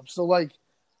envelope. So like,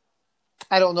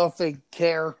 I don't know if they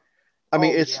care. I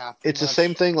mean, Oh it's yeah, pretty it's the same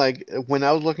much. thing. Like when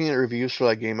I was looking at reviews for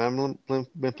that game,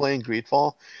 been playing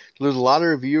Greedfall. There's a lot of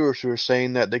reviewers who are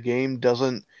saying that the game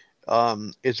doesn't.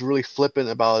 It's really flippant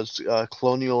about its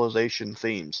colonialization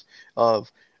themes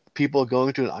of people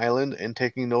going to an island and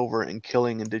taking over and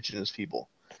killing indigenous people.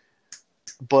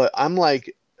 But I'm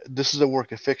like, this is a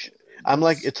work of fiction. I'm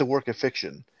like, it's a work of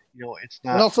fiction. It's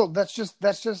And not. also, that's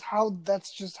just how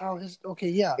his. Okay,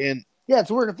 yeah, And yeah, it's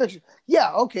a work of fiction.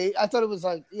 Yeah, okay. I thought it was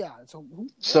like, yeah. So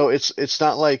so it's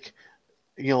not like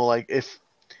like if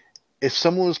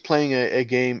someone was playing a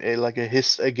game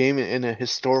a game in a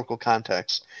historical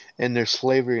context and there's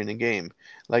slavery in the game,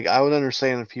 like I would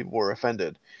understand if people were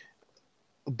offended.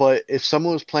 But if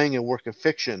someone was playing a work of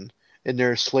fiction and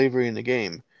there's slavery in the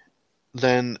game,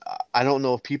 then I don't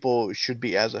know if people should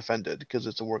be as offended because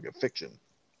it's a work of fiction.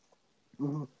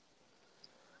 Mhm.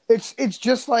 It's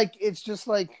just like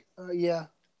yeah.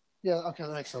 Okay,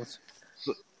 that makes sense.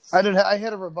 So, I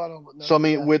had a rebuttal, but so I no,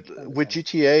 mean, yeah, with that makes sense.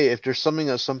 GTA, if there's something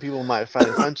that some people might find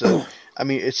offensive, I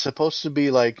mean, it's supposed to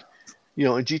be like,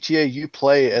 in GTA you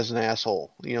play as an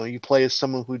asshole. You play as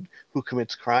someone who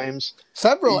commits crimes.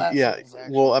 Several Yeah. assholes,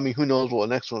 actually. Well, I mean, who knows what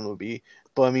the next one would be?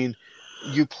 But I mean,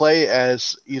 you play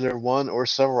as either one or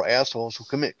several assholes who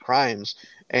commit crimes,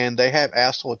 and they have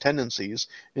asshole tendencies.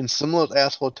 And some of those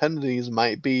asshole tendencies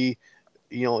might be,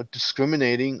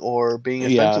 discriminating or being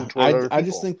offensive toward other people. I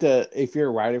just think that if you're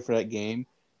a writer for that game,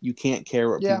 you can't care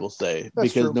what people say,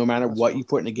 because true. no matter what you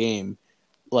put in a game,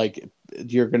 like,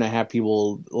 you're gonna have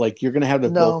people, like, you're gonna have the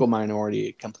vocal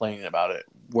minority complaining about it.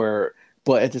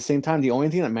 But at the same time, the only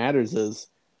thing that matters is,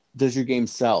 does your game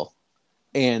sell?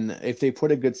 And if they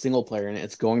put a good single player in it,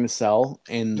 it's going to sell.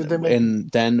 And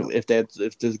then if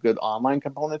there's a good online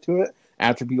component to it,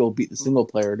 after people beat the single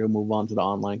player, they'll move on to the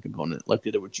online component, like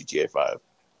they did with GTA 5.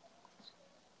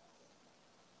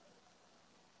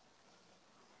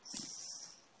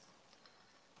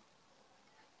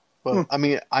 But I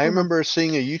mean, I remember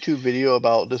seeing a YouTube video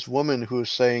about this woman who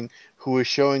was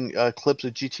showing clips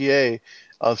of GTA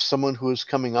of someone who was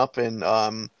coming up,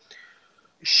 and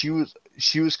she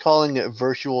was calling it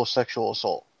virtual sexual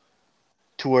assault,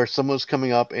 to where someone was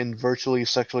coming up and virtually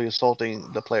sexually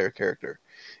assaulting the player character,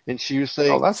 and she was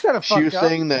saying, that's kind of she was fucked up.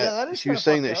 saying that Yeah, she was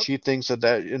saying that she thinks that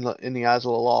in the eyes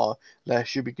of the law that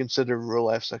should be considered real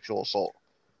life sexual assault.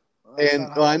 And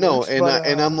I know, works,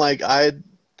 and I'm like,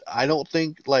 I don't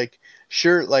think, like,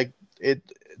 sure, like,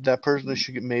 that person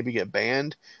should maybe get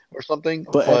banned or something.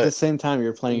 But at the same time,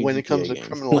 you're playing when a GTA it comes to game.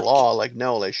 criminal law, like,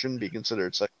 no, they shouldn't be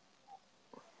considered sex.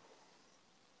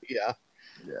 Yeah.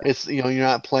 It's you're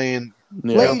not playing.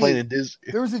 You're not playing a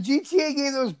Disney. There was a GTA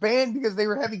game that was banned because they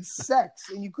were having sex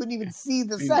and you couldn't even see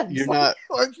the sex. You're not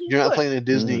playing a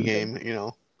Disney game,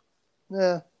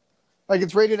 Yeah, like,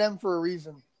 it's rated M for a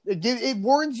reason. It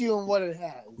warns you on what it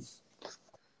has.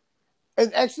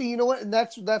 And actually, you know what? And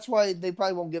that's why they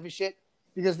probably won't give a shit,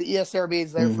 because the ESRB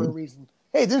is there for a reason.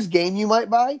 Hey, this game you might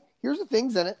buy, here's the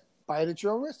things in it. Buy it at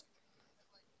your own risk.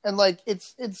 And, like,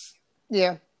 it's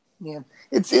it'll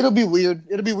be weird.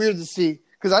 It'll be weird to see,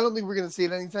 because I don't think we're gonna see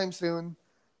it anytime soon.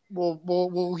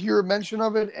 We'll hear a mention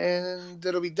of it, and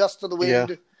it'll be dust to the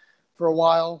wind for a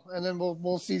while, and then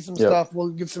we'll see some stuff. We'll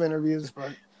get some interviews,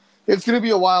 but it's going to be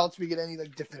a while until we get any,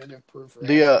 like, definitive proof.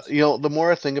 The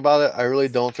more I think about it, I really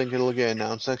don't think it'll get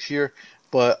announced next year.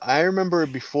 But I remember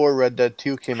before Red Dead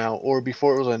 2 came out, or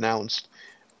before it was announced,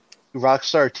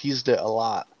 Rockstar teased it a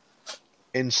lot,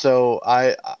 and so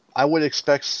I would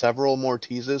expect several more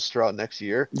teases throughout next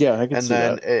year. Yeah, I can see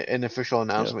that. And then an official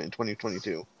announcement in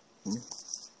 2022.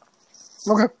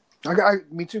 Okay,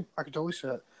 me too. I can totally see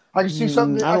that. I can see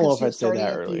something. I don't know if I'd say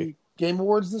that early. The Game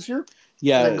Awards this year.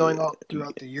 Yeah, and then going on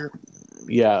throughout the year. And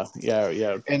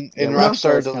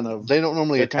Rockstar, they don't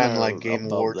normally attend, like, Game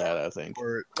Awards. That, I think.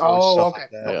 Or okay. Like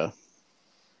that. Yeah.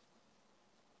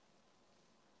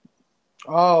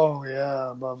 Oh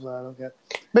yeah, above that. Okay,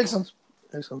 makes sense.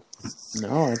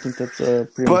 No, I think that's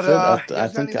pretty much it. I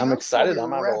think I'm excited.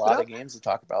 I'm gonna have a lot of games to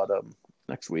talk about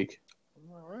next week.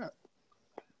 All right.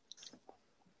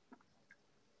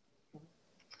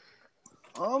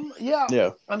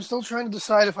 Yeah. I'm still trying to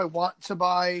decide if I want to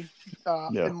buy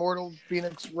Immortal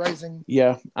Phoenix Rising.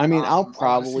 Yeah, I mean, I'll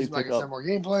probably pick up more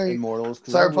gameplay. Immortals,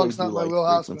 because Cyberpunk's not my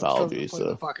wheelhouse, but I'm mythology, still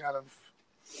the fuck out of.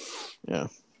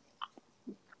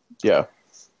 Yeah.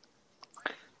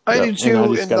 I do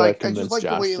too, and like, I just like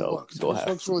Josh the way it looks. It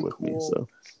looks really cool.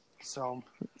 So.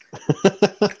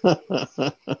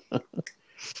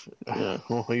 Yeah.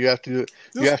 Well, you have to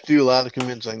do a lot of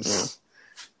convincing.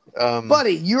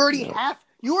 Buddy, you already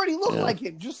look like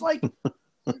him. Just, like, open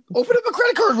up a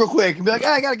credit card real quick and be like,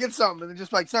 I gotta get something, and then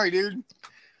just like, sorry, dude,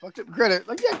 fucked up credit.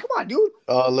 Like, yeah, come on, dude.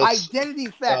 Identity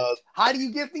theft. How do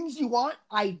you get things you want?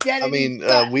 Identity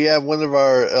theft. We have one of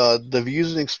our the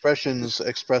views and expressions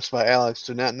expressed by Alex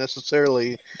are not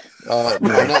necessarily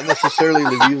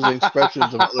the views and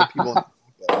expressions of other people.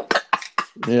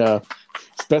 Yeah,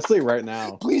 especially right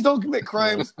now. Please don't commit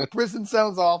crimes. Prison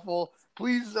sounds awful.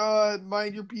 Please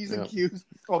mind your P's and Q's.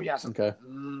 Oh, yes. Okay.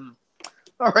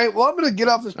 All right. Well, I'm going to get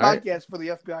off this podcast for the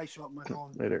FBI show up my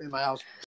phone Later. in my house.